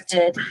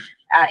suspected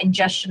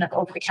ingestion of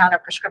over-the-counter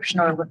prescription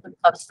or liquid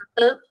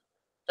substances.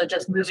 So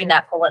just moving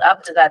that bullet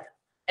up, does that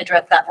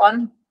address that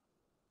one?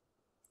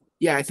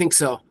 Yeah, I think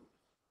so.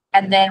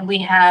 And then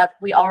we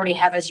already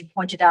have, as you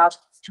pointed out,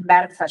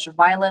 combative such as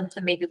violence,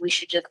 and maybe we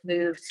should just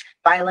move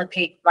violent,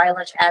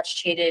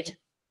 agitated,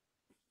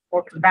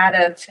 or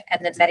combative,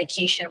 and then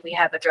medication we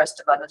have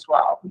addressed above as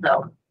well.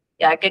 So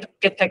yeah, good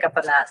pick up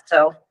on that.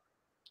 So.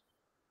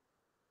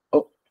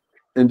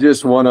 And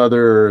just one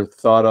other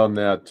thought on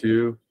that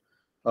too.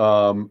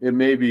 It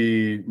may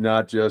be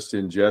not just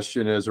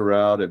ingestion as a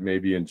route, it may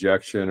be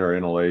injection or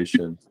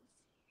inhalation.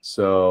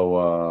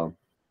 So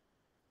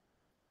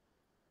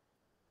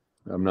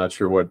I'm not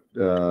sure what,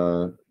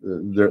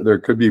 there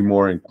could be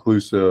more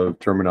inclusive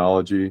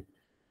terminology.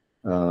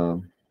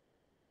 You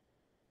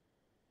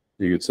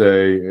could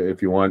say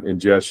if you want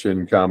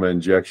ingestion, comma,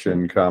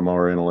 injection, comma,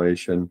 or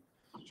inhalation,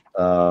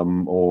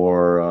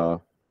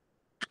 or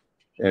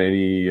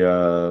any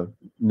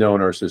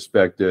known or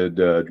suspected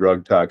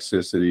drug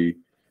toxicity,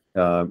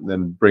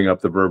 then bring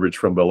up the verbiage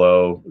from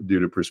below due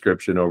to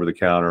prescription, over the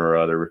counter, or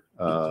other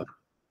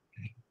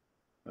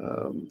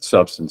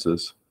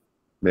substances.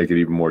 Make it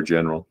even more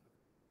general.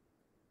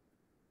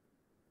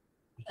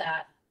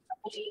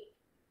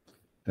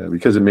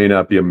 Because it may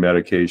not be a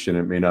medication,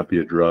 it may not be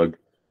a drug.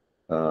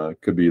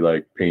 It could be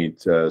like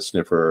paint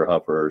sniffer or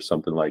huffer or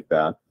something like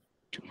that.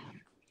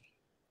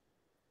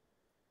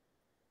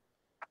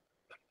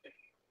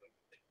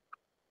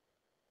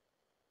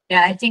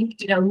 Yeah, I think,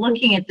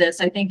 looking at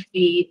this, I think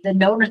the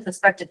known or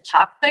suspected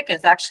toxic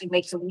is actually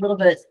makes a little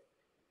bit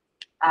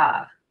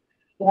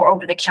more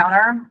over the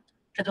counter.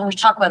 Because when we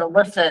talk about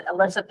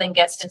illicit then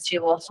gets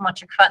into, well, so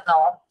much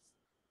fentanyl.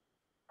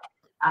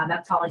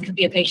 That probably could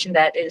be a patient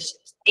that is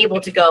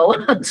able to go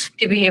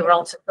to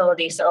behavioral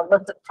facility. So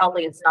illicit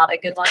probably is not a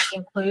good one to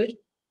include.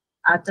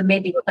 So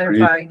maybe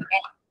clarifying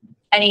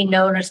any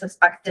known or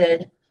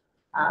suspected,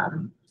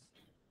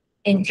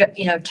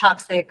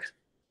 toxic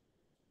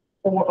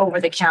or over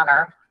the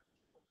counter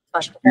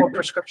or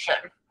prescription.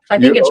 So I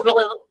think it's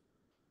really.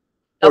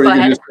 Or you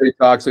can just say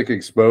toxic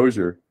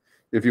exposure.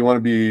 If you want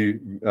to be,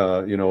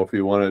 if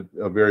you want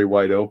a very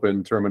wide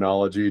open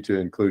terminology to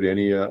include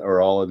any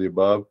or all of the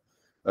above,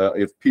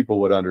 if people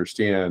would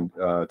understand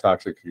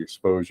toxic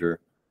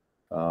exposure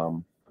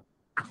or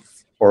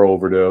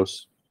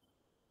overdose.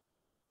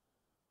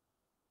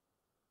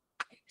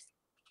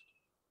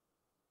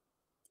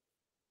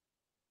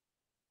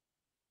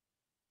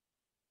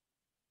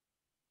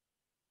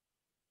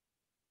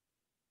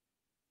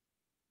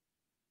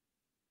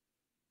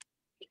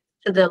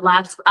 So the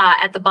last,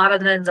 at the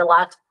bottom, then the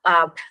last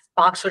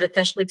box would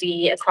essentially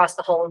be across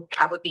the whole,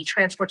 would be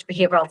transport to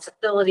behavioral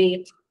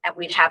facility. And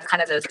we'd have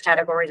kind of those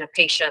categories of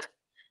patients.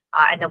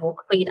 And then we'll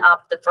clean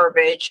up the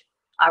verbiage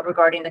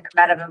regarding the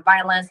combative and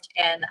violent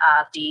and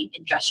the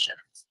ingestion.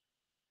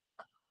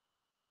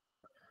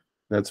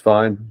 That's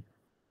fine.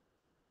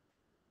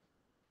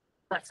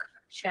 That's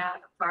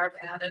chat, Barb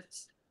added.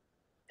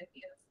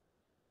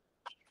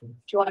 Do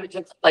you want to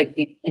just like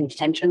the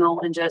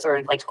intentional ingest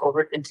or like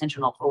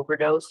intentional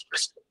overdose?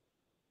 So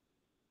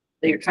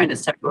you're trying to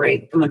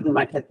separate someone who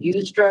might have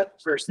used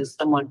drugs versus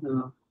someone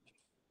who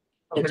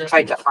has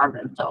tried to harm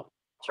themselves,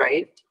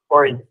 right?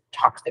 Or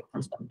toxic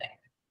from something.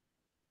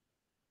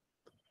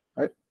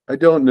 I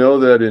don't know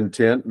that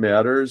intent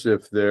matters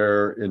if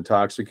they're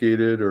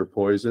intoxicated or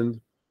poisoned.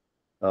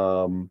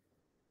 The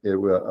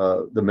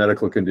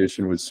medical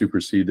condition would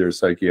supersede their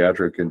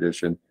psychiatric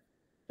condition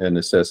and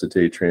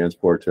necessitate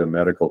transport to a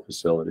medical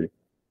facility.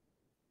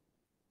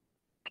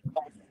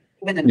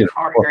 Or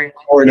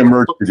an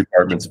emergency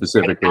department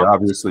specifically.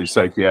 Obviously,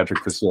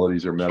 psychiatric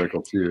facilities are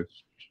medical too.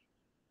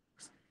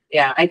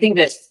 Yeah, I think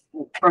that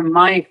from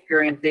my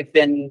experience, they've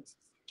been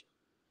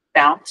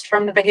bounced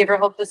from the behavioral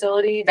health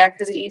facility back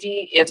to the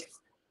ED if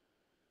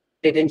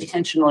they've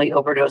intentionally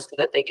overdosed so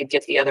that they could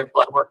get the other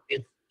blood work,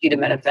 the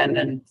acetaminophen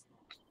and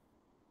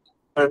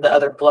or the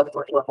other blood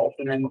work levels,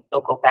 and then they'll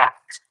go back.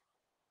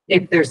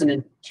 If there's an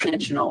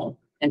intentional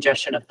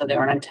ingestion of something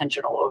or an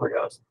intentional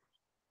overdose.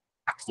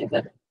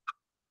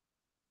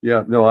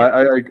 Yeah, no,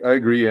 I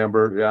agree,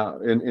 Amber. Yeah,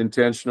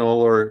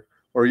 intentional or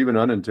even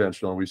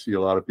unintentional. We see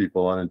a lot of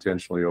people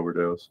unintentionally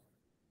overdose.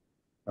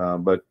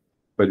 But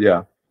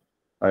yeah,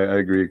 I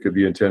agree. It could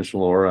be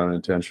intentional or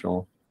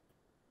unintentional.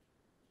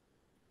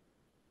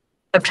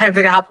 I'm trying to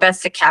figure out how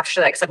best to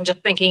capture that because I'm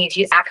just thinking if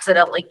you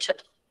accidentally took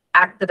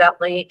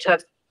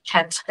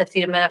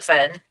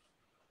acetaminophen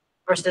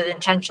versus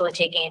intentionally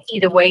taking it,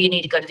 either way, you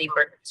need to go to the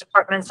emergency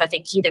department. So I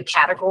think either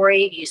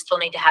category, you still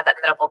need to have that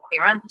medical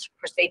clearance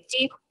for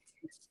safety.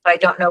 But I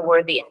don't know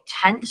where the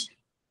intent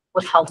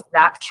would help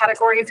that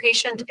category of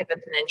patient if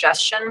it's an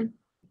ingestion.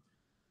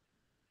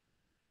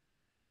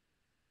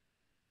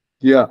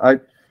 Yeah,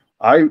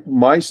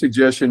 my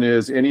suggestion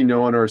is any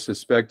known or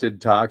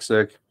suspected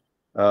toxic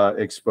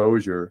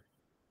exposure.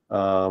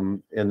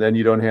 And then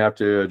you don't have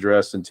to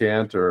address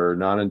intent or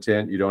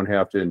non-intent. You don't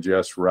have to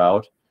ingest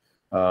route.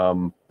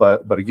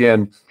 But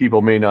again,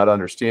 people may not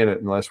understand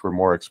it unless we're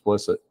more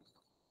explicit.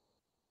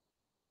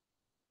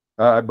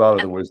 I bow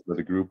to the wisdom of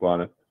the group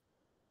on it.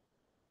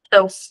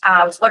 So,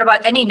 what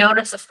about any known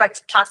or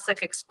suspected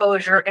toxic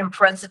exposure in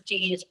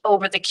parentheses,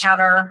 over the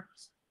counter,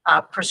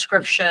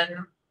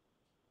 prescription,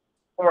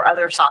 or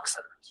other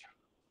toxins?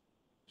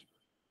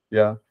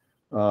 Yeah.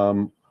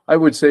 I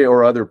would say,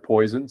 or other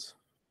poisons.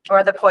 Or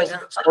other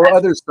poisons? Or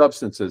other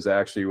substances,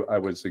 actually, I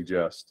would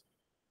suggest.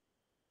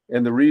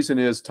 And the reason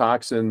is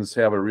toxins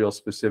have a real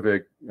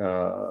specific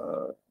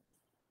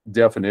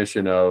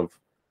definition of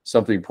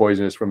something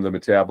poisonous from the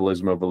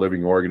metabolism of a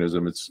living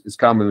organism. It's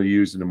commonly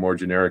used in a more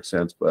generic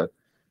sense, but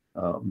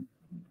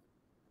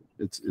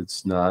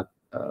it's not,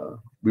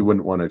 we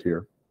wouldn't want it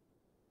here.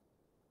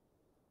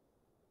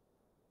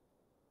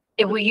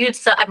 If we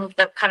use, I'm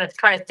kind of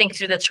trying to think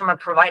through this from a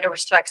provider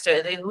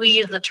perspective. If we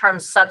use the term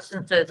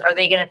substances, are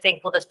they going to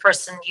think, well, this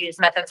person used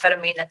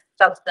methamphetamine as a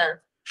substance?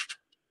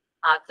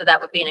 So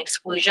that would be an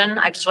exclusion.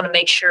 I just want to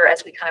make sure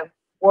as we kind of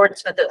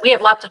wordsmith it, we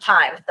have lots of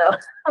time, so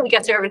we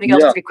get through everything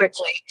else pretty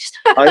quickly.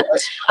 I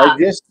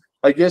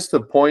guess the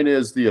point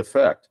is the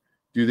effect.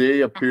 Do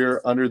they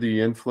appear under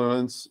the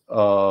influence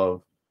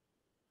of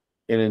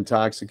an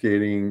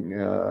intoxicating,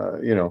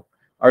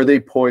 are they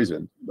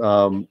poisoned?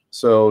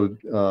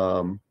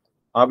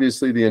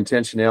 Obviously the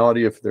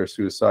intentionality, if they're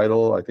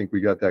suicidal, I think we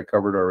got that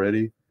covered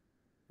already.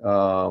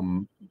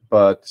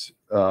 But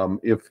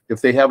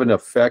if they have an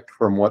effect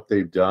from what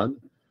they've done,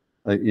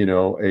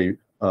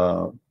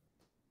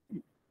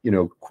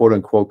 quote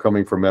unquote,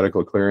 coming from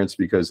medical clearance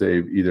because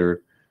they've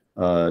either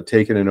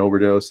taken an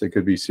overdose that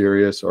could be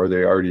serious, or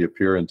they already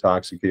appear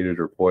intoxicated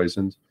or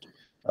poisoned.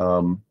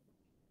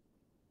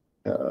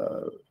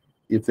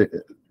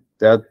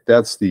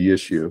 That's the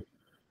issue,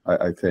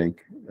 I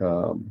think.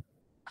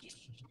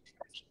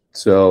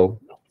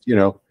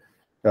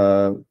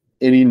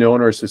 Any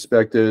known or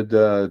suspected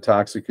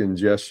toxic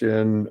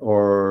ingestion,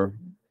 or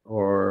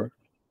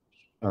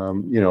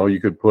you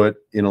could put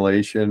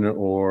inhalation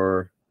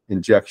or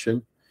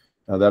injection.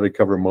 That would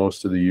cover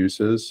most of the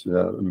uses.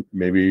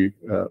 Maybe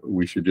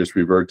we should just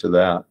revert to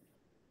that.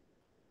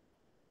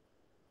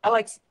 I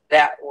like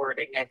that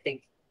wording. I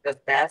think the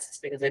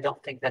best, because I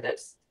don't think that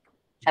it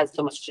has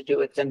so much to do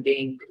with them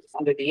being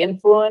under the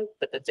influence,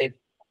 but that they've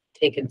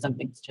taken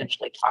something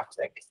potentially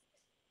toxic.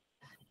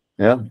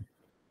 Yeah.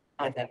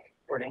 I like that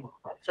wording.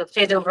 So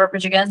say the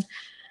verbiage again.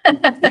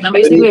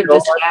 Basically, we're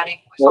just adding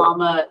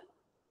comma,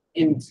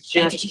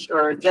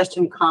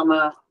 ingestion,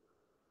 comma,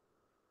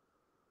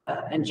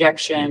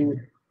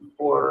 injection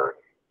or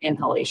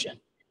inhalation.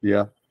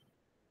 Yeah.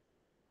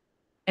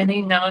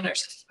 Any known or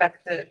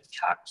suspected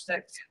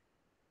toxic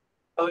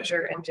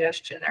exposure,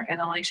 ingestion, or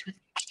inhalation?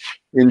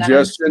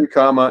 Ingestion,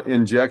 comma,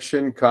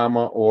 injection,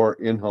 comma, or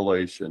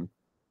inhalation.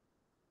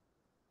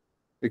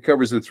 It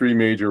covers the three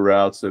major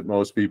routes that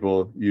most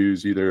people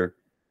use, either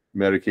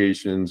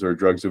medications or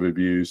drugs of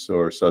abuse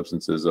or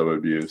substances of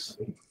abuse.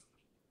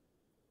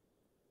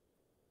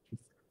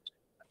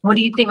 What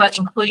do you think about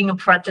including in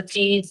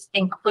parentheses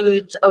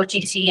includes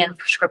OTC and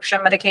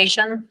prescription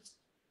medication?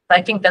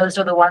 I think those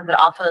are the ones that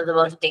often are the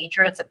most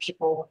dangerous that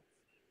people.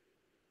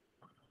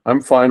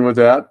 I'm fine with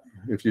that.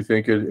 If you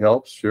think it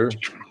helps, sure.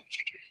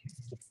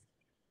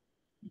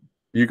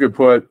 You could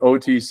put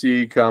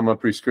OTC, comma,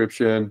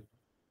 prescription,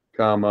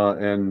 comma,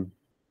 and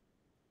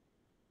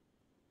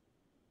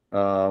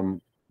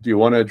do you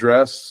want to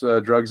address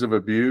drugs of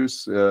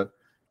abuse?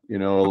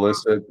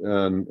 Illicit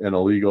and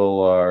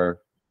illegal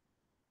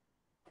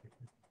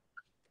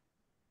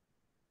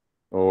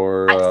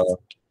or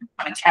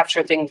I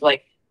capture things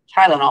like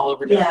Tylenol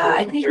over there. Yeah,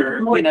 I think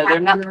they're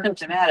not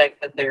symptomatic,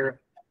 but they're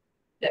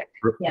sick.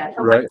 Yeah.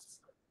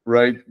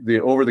 Right.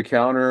 The over the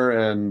counter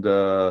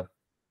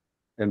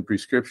and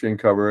prescription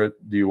cover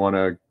it. Do you want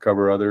to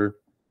cover other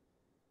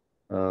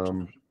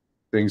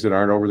things that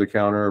aren't over the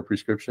counter or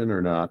prescription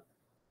or not?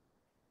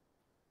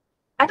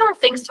 I don't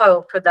think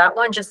so for that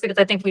one, just because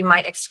I think we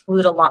might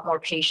exclude a lot more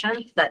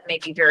patients. That may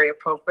be very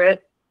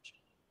appropriate.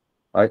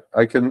 I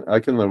can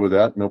live with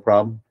that, no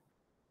problem.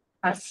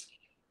 Us.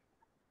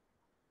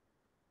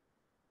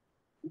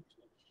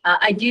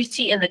 I do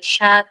see in the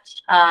chat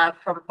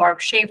from Barb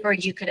Schaefer,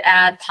 you could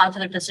add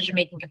positive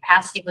decision-making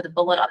capacity with a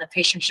bullet on the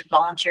patient should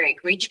voluntarily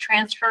agree to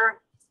transfer.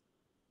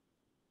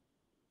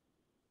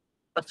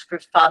 What's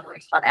your thought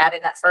on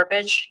adding that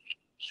verbiage?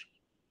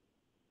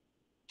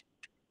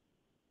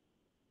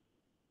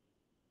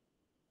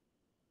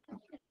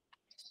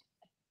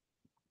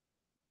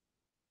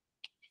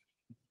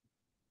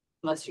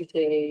 Unless you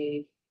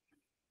say,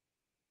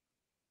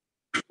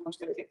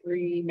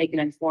 agree, make an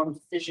informed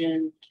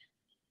decision.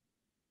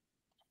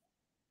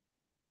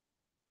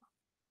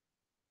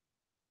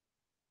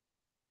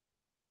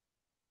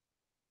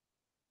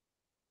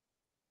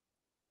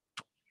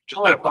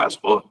 Just let it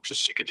possible,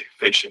 just so the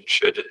patient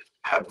should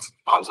have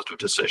positive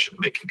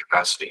decision-making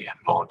capacity and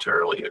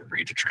voluntarily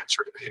agree to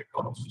transfer the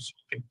vehicle.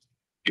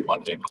 You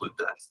want to include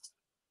that.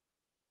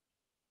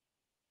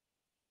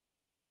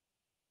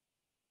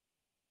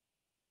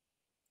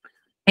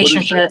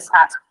 Patient should.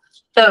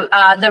 So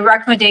the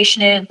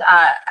recommendation is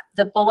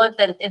the bullet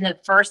that is in the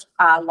first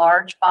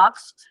large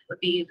box would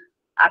be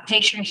A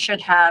patient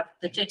should have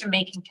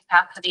decision-making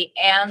capacity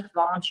and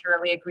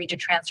voluntarily agree to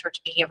transfer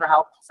to behavioral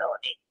health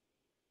facility.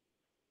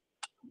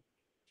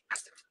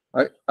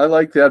 I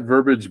like that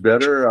verbiage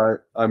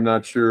better. I'm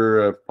not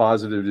sure if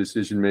positive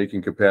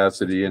decision-making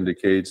capacity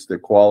indicates the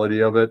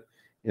quality of it,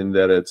 in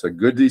that it's a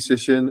good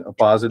decision, a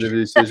positive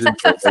decision.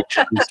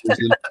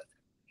 Decision.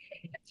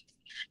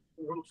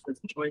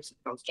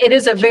 It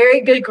is a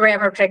very good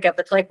grammar pickup.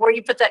 It's like where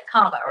you put that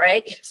comma,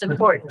 right? It's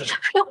important.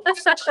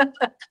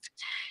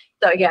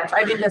 So yes,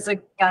 I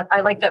think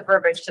I like that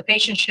verbiage. The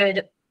patient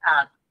should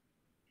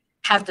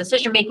have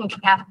decision-making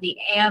capacity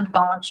and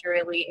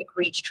voluntarily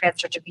agree to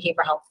transfer to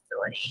behavioral health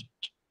facility.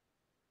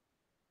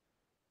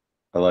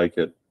 I like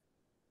it.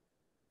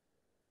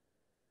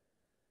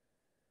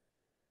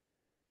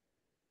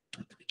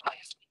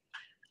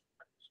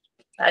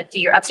 Do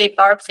your update,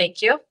 Barb.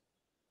 Thank you.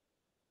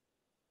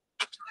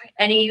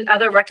 Any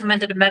other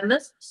recommended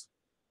amendments?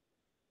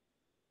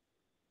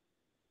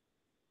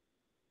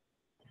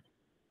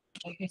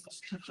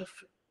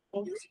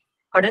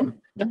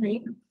 Pardon?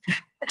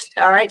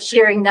 All right,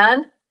 hearing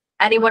none.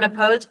 Anyone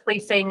opposed,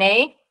 please say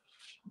nay.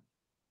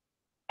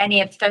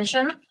 Any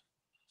abstention?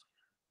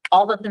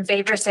 All those in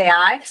favor say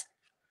aye.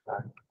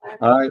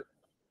 All right.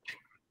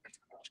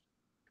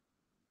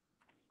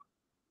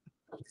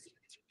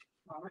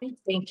 All right,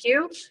 thank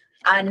you.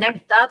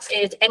 Next up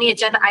is any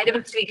agenda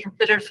items to be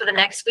considered for the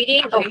next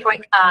meeting. Oh,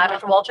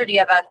 Dr. Walter, do you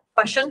have a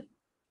question?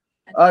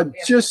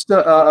 Just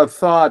a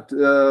thought,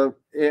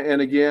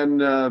 and again,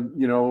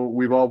 you know,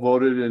 we've all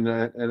voted, and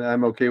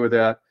I'm okay with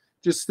that.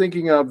 Just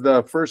thinking of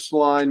the first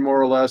line,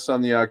 more or less,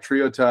 on the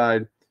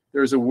octreotide,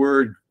 there's a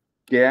word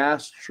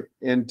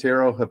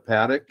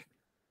gastroenterohepatic,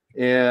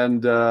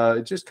 and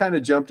it just kind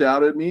of jumped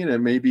out at me, and it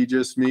may be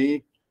just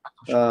me.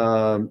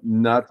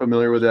 Not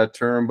familiar with that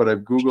term, but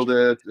I've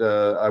Googled it.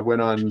 I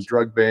went on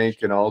Drug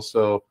Bank and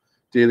also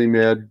Daily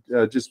Med,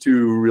 just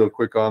two real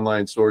quick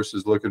online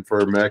sources looking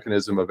for a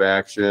mechanism of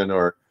action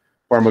or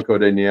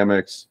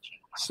pharmacodynamics.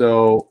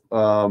 So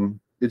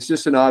it's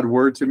just an odd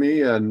word to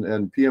me,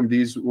 and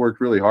PMD's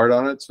worked really hard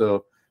on it.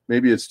 So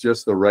maybe it's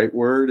just the right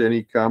word.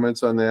 Any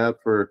comments on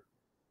that for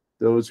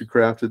those who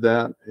crafted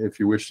that, if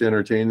you wish to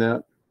entertain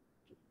that?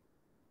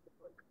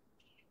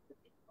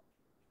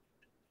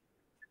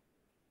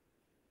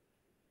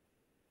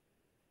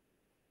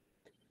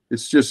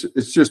 It's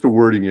just a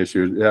wording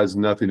issue. It has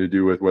nothing to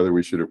do with whether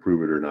we should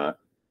approve it or not.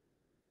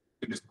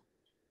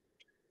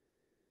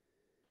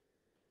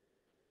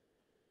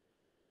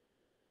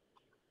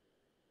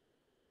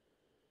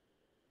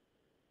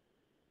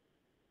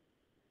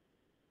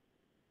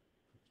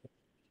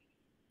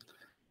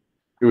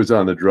 It was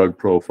on the drug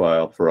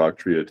profile for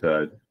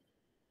octreotide.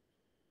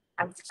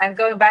 I'm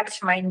going back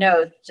to my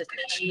notes to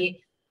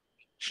see.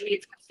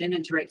 Then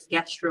into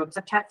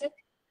gastroenterohepatic.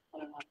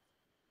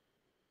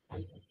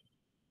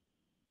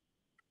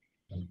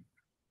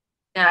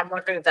 Yeah, I'm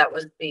wondering if that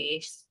was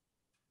it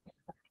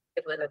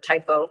was a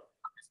typo.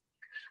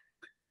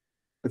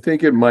 I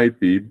think it might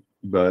be,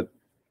 but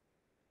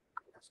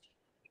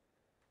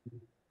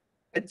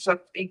It's a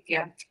big,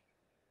 yeah.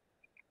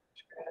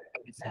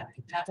 Is that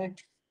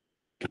hepatic?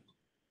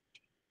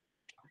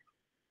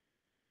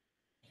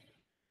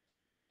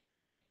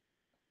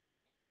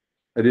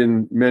 I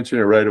didn't mention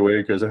it right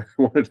away because I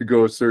wanted to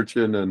go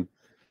searching and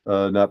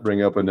not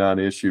bring up a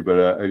non-issue.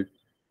 But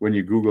when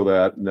you Google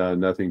that,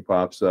 nothing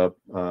pops up.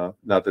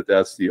 Not that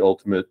that's the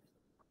ultimate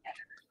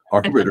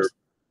arbiter,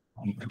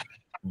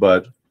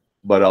 but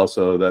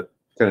also that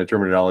kind of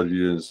terminology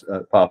does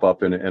pop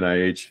up in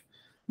NIH,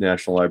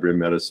 National Library of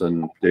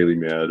Medicine, Daily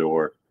Med,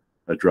 or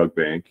a drug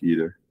bank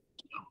either.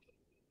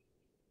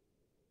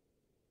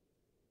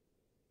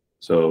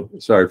 So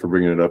sorry for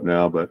bringing it up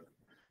now, but.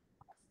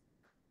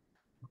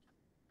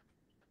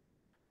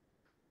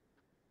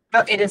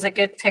 No, it is a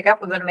good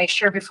pickup. We're going to make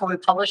sure before we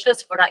publish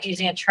this, we're not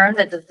using a term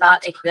that does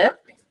not exist.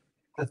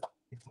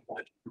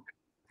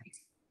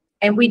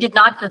 And we did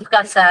not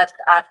discuss that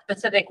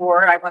specific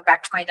word. I went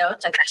back to my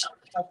notes. I discussed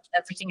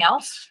everything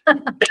else.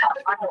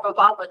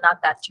 Profile, but not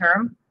that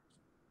term.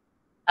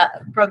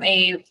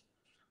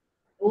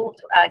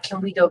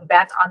 Can we go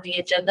back on the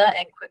agenda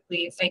and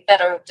quickly make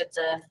that, or it's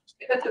a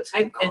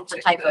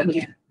typo?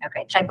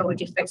 Okay, typo,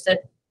 would you fix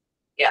it?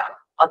 Yeah,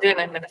 I'll do an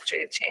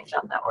administrative change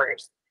on that word.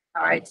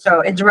 All right,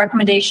 so it's a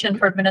recommendation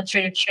for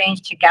administrative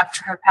change to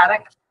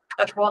gastrohepatic,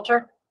 Dr.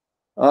 Walter?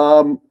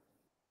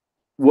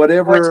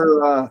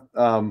 Whatever,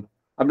 I'm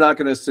not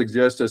going to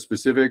suggest a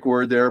specific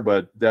word there,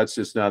 but that's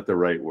just not the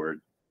right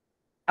word.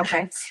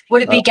 Okay,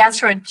 would it be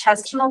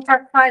gastrointestinal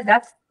peptide?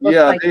 That's.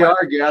 Yeah, like they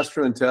are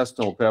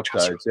gastrointestinal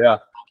peptides. Yeah,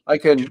 I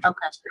can.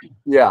 Okay.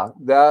 Yeah,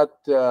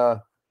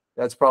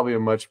 that's probably a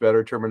much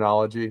better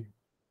terminology.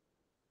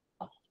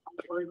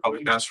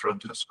 Probably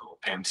gastrointestinal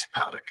and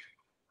hepatic.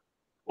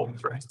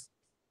 Right.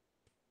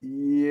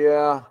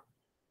 Yeah,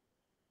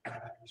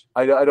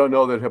 I don't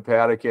know that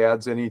hepatic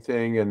adds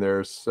anything, and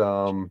there's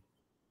some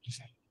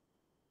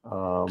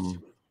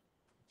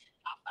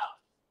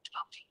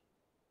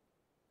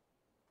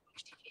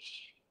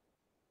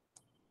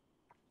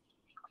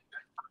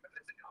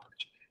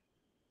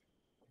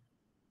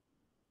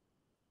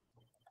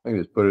I can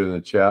just put it in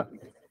the chat.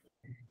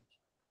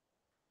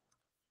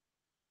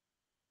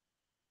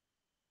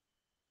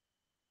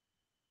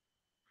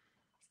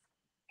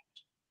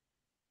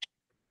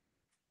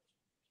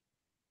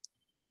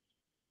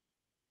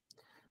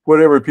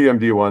 Whatever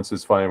PMD wants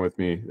is fine with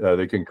me.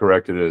 They can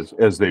correct it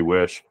as they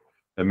wish.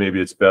 And maybe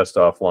it's best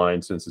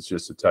offline since it's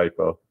just a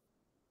typo.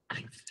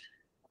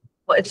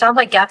 Well, it sounds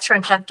like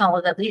gastrointestinal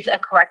is at least a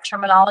correct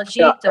terminology.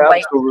 Yeah, The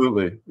way-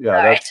 absolutely. Yeah,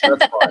 All that's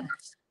fine.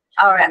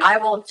 All right, I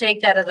will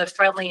take that as a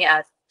friendly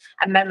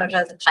amendment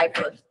as a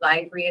typo. I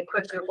agree. A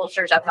quick Google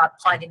search, I'm not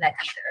finding that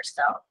either.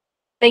 So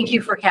thank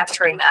you for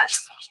capturing that.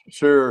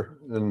 Sure.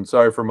 And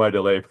sorry for my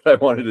delay, but I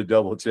wanted to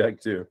double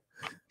check too.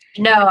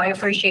 No, I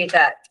appreciate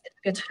that. It's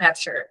good to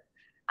capture.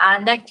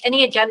 Next,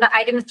 any agenda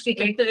items to be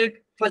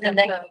considered for the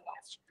next?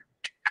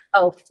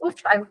 Oh,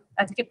 oops,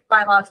 I skipped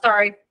bylaw.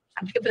 Sorry,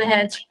 I'm skipping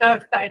ahead. So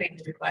exciting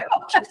to do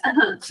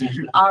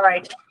bylaw. All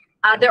right.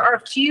 There are a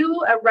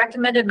few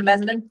recommended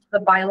amendments to the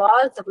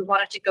bylaws that we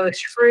wanted to go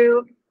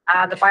through.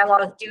 The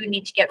bylaws do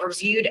need to get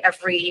reviewed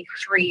every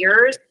 3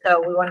 years,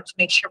 so we wanted to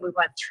make sure we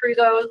went through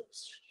those.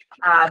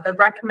 The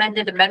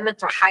recommended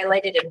amendments are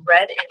highlighted in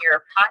red in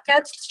your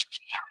packets.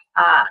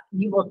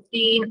 You will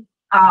see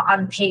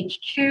on page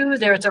 2,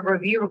 there's a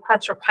review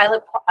request for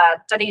pilot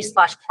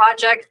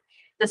study/project.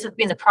 This has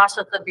been the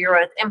process the Bureau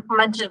has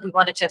implemented. We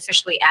wanted to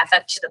officially add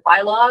that to the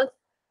bylaws.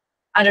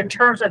 Under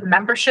terms of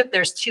membership,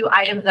 there's 2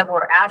 items that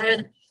were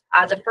added.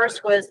 The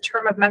first was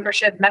term of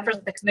membership. Members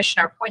of the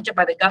commission are appointed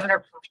by the governor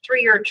for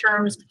 3-year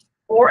terms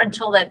or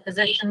until that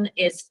position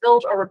is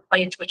filled or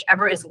replaced,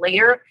 whichever is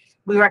later.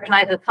 We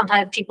recognize that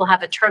sometimes people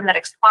have a term that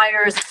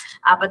expires,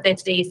 but they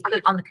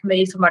sit on the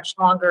committee for much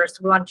longer.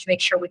 So we wanted to make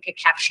sure we could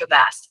capture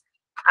that.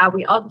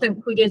 We also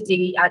included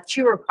the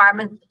 2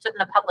 requirements to sit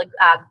in a public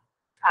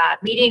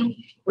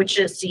meeting, which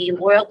is the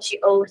loyalty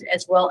oath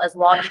as well as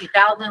Law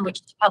 2000,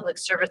 which is public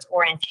service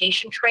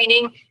orientation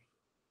training.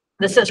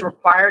 This is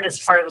required as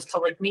part of a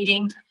public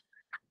meeting.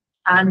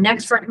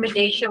 Next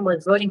recommendation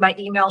was voting by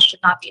email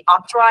should not be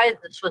authorized.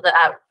 This was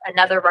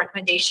another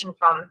recommendation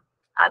from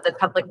the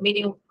public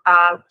meeting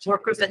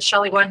work group that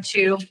Shelley went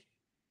to.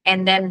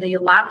 And then the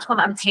last one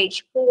on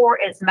page 4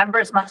 is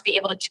members must be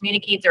able to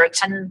communicate their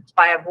attendance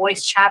via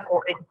voice chat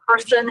or in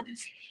person.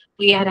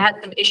 We had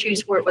some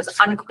issues where it was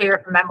unclear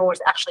if a member was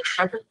actually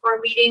present for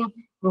a meeting.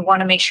 We want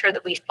to make sure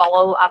that we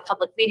follow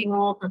public meeting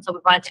rules. And so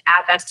we wanted to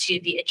add that to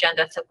the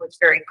agenda so it was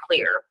very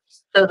clear.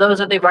 So those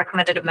are the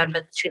recommended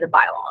amendments to the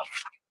bylaws.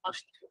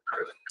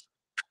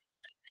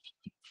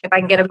 If I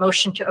can get a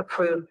motion to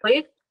approve,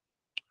 please.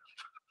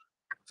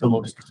 So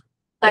moved.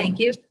 Thank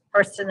you.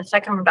 First and the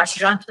second from Dr.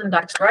 Johnson and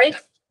Dr. Wright.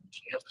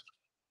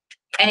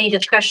 Any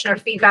discussion or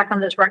feedback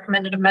on this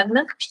recommended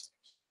amendment?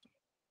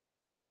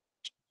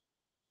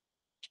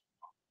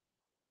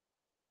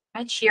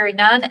 All right, hearing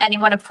none.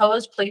 Anyone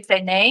opposed, please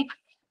say nay.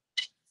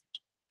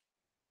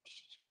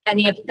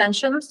 Any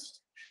abstentions?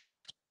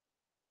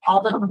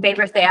 All those in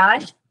favor say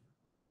aye.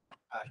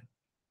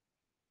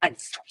 I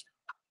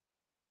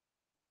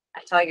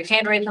saw your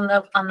hand raised on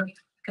the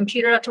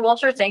computer, Dr.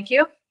 Walter. Thank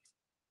you.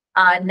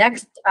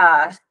 Next,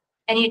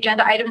 any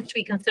agenda items to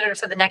be considered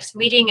for the next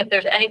meeting. If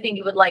there's anything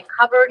you would like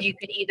covered, you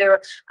could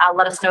either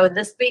let us know in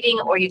this meeting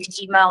or you can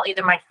email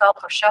either myself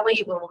or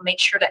Shelley. We will make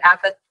sure to add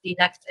that to the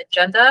next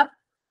agenda.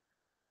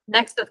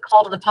 Next is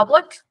call to the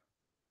public.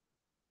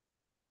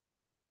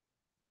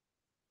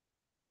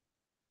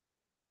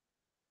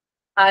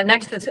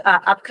 Next is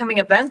upcoming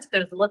events.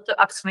 There's a list of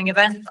upcoming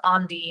events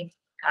on the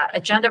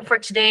agenda for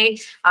today.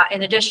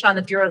 In addition, on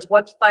the Bureau's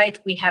website,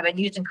 we have a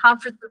news and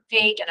conferences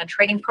page and a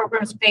training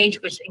programs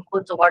page, which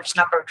includes a large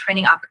number of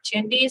training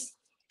opportunities.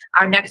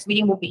 Our next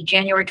meeting will be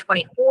January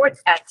 24th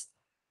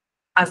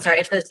I'm sorry,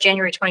 it says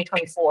January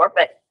 2024,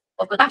 but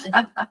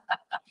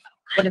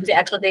what is the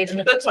actual date?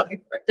 The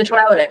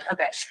 12th.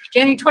 Okay.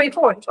 January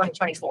 24th,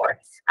 2024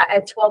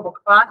 at 12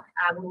 o'clock.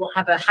 We will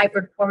have a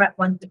hybrid format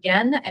once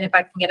again. And if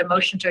I can get a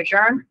motion to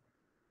adjourn.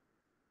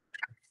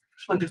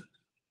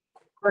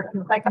 First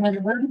and second in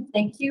the room.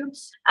 Thank you.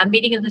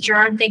 Meeting is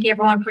adjourned. Thank you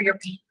everyone for your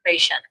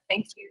participation.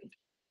 Thank you.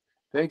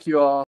 Thank you all.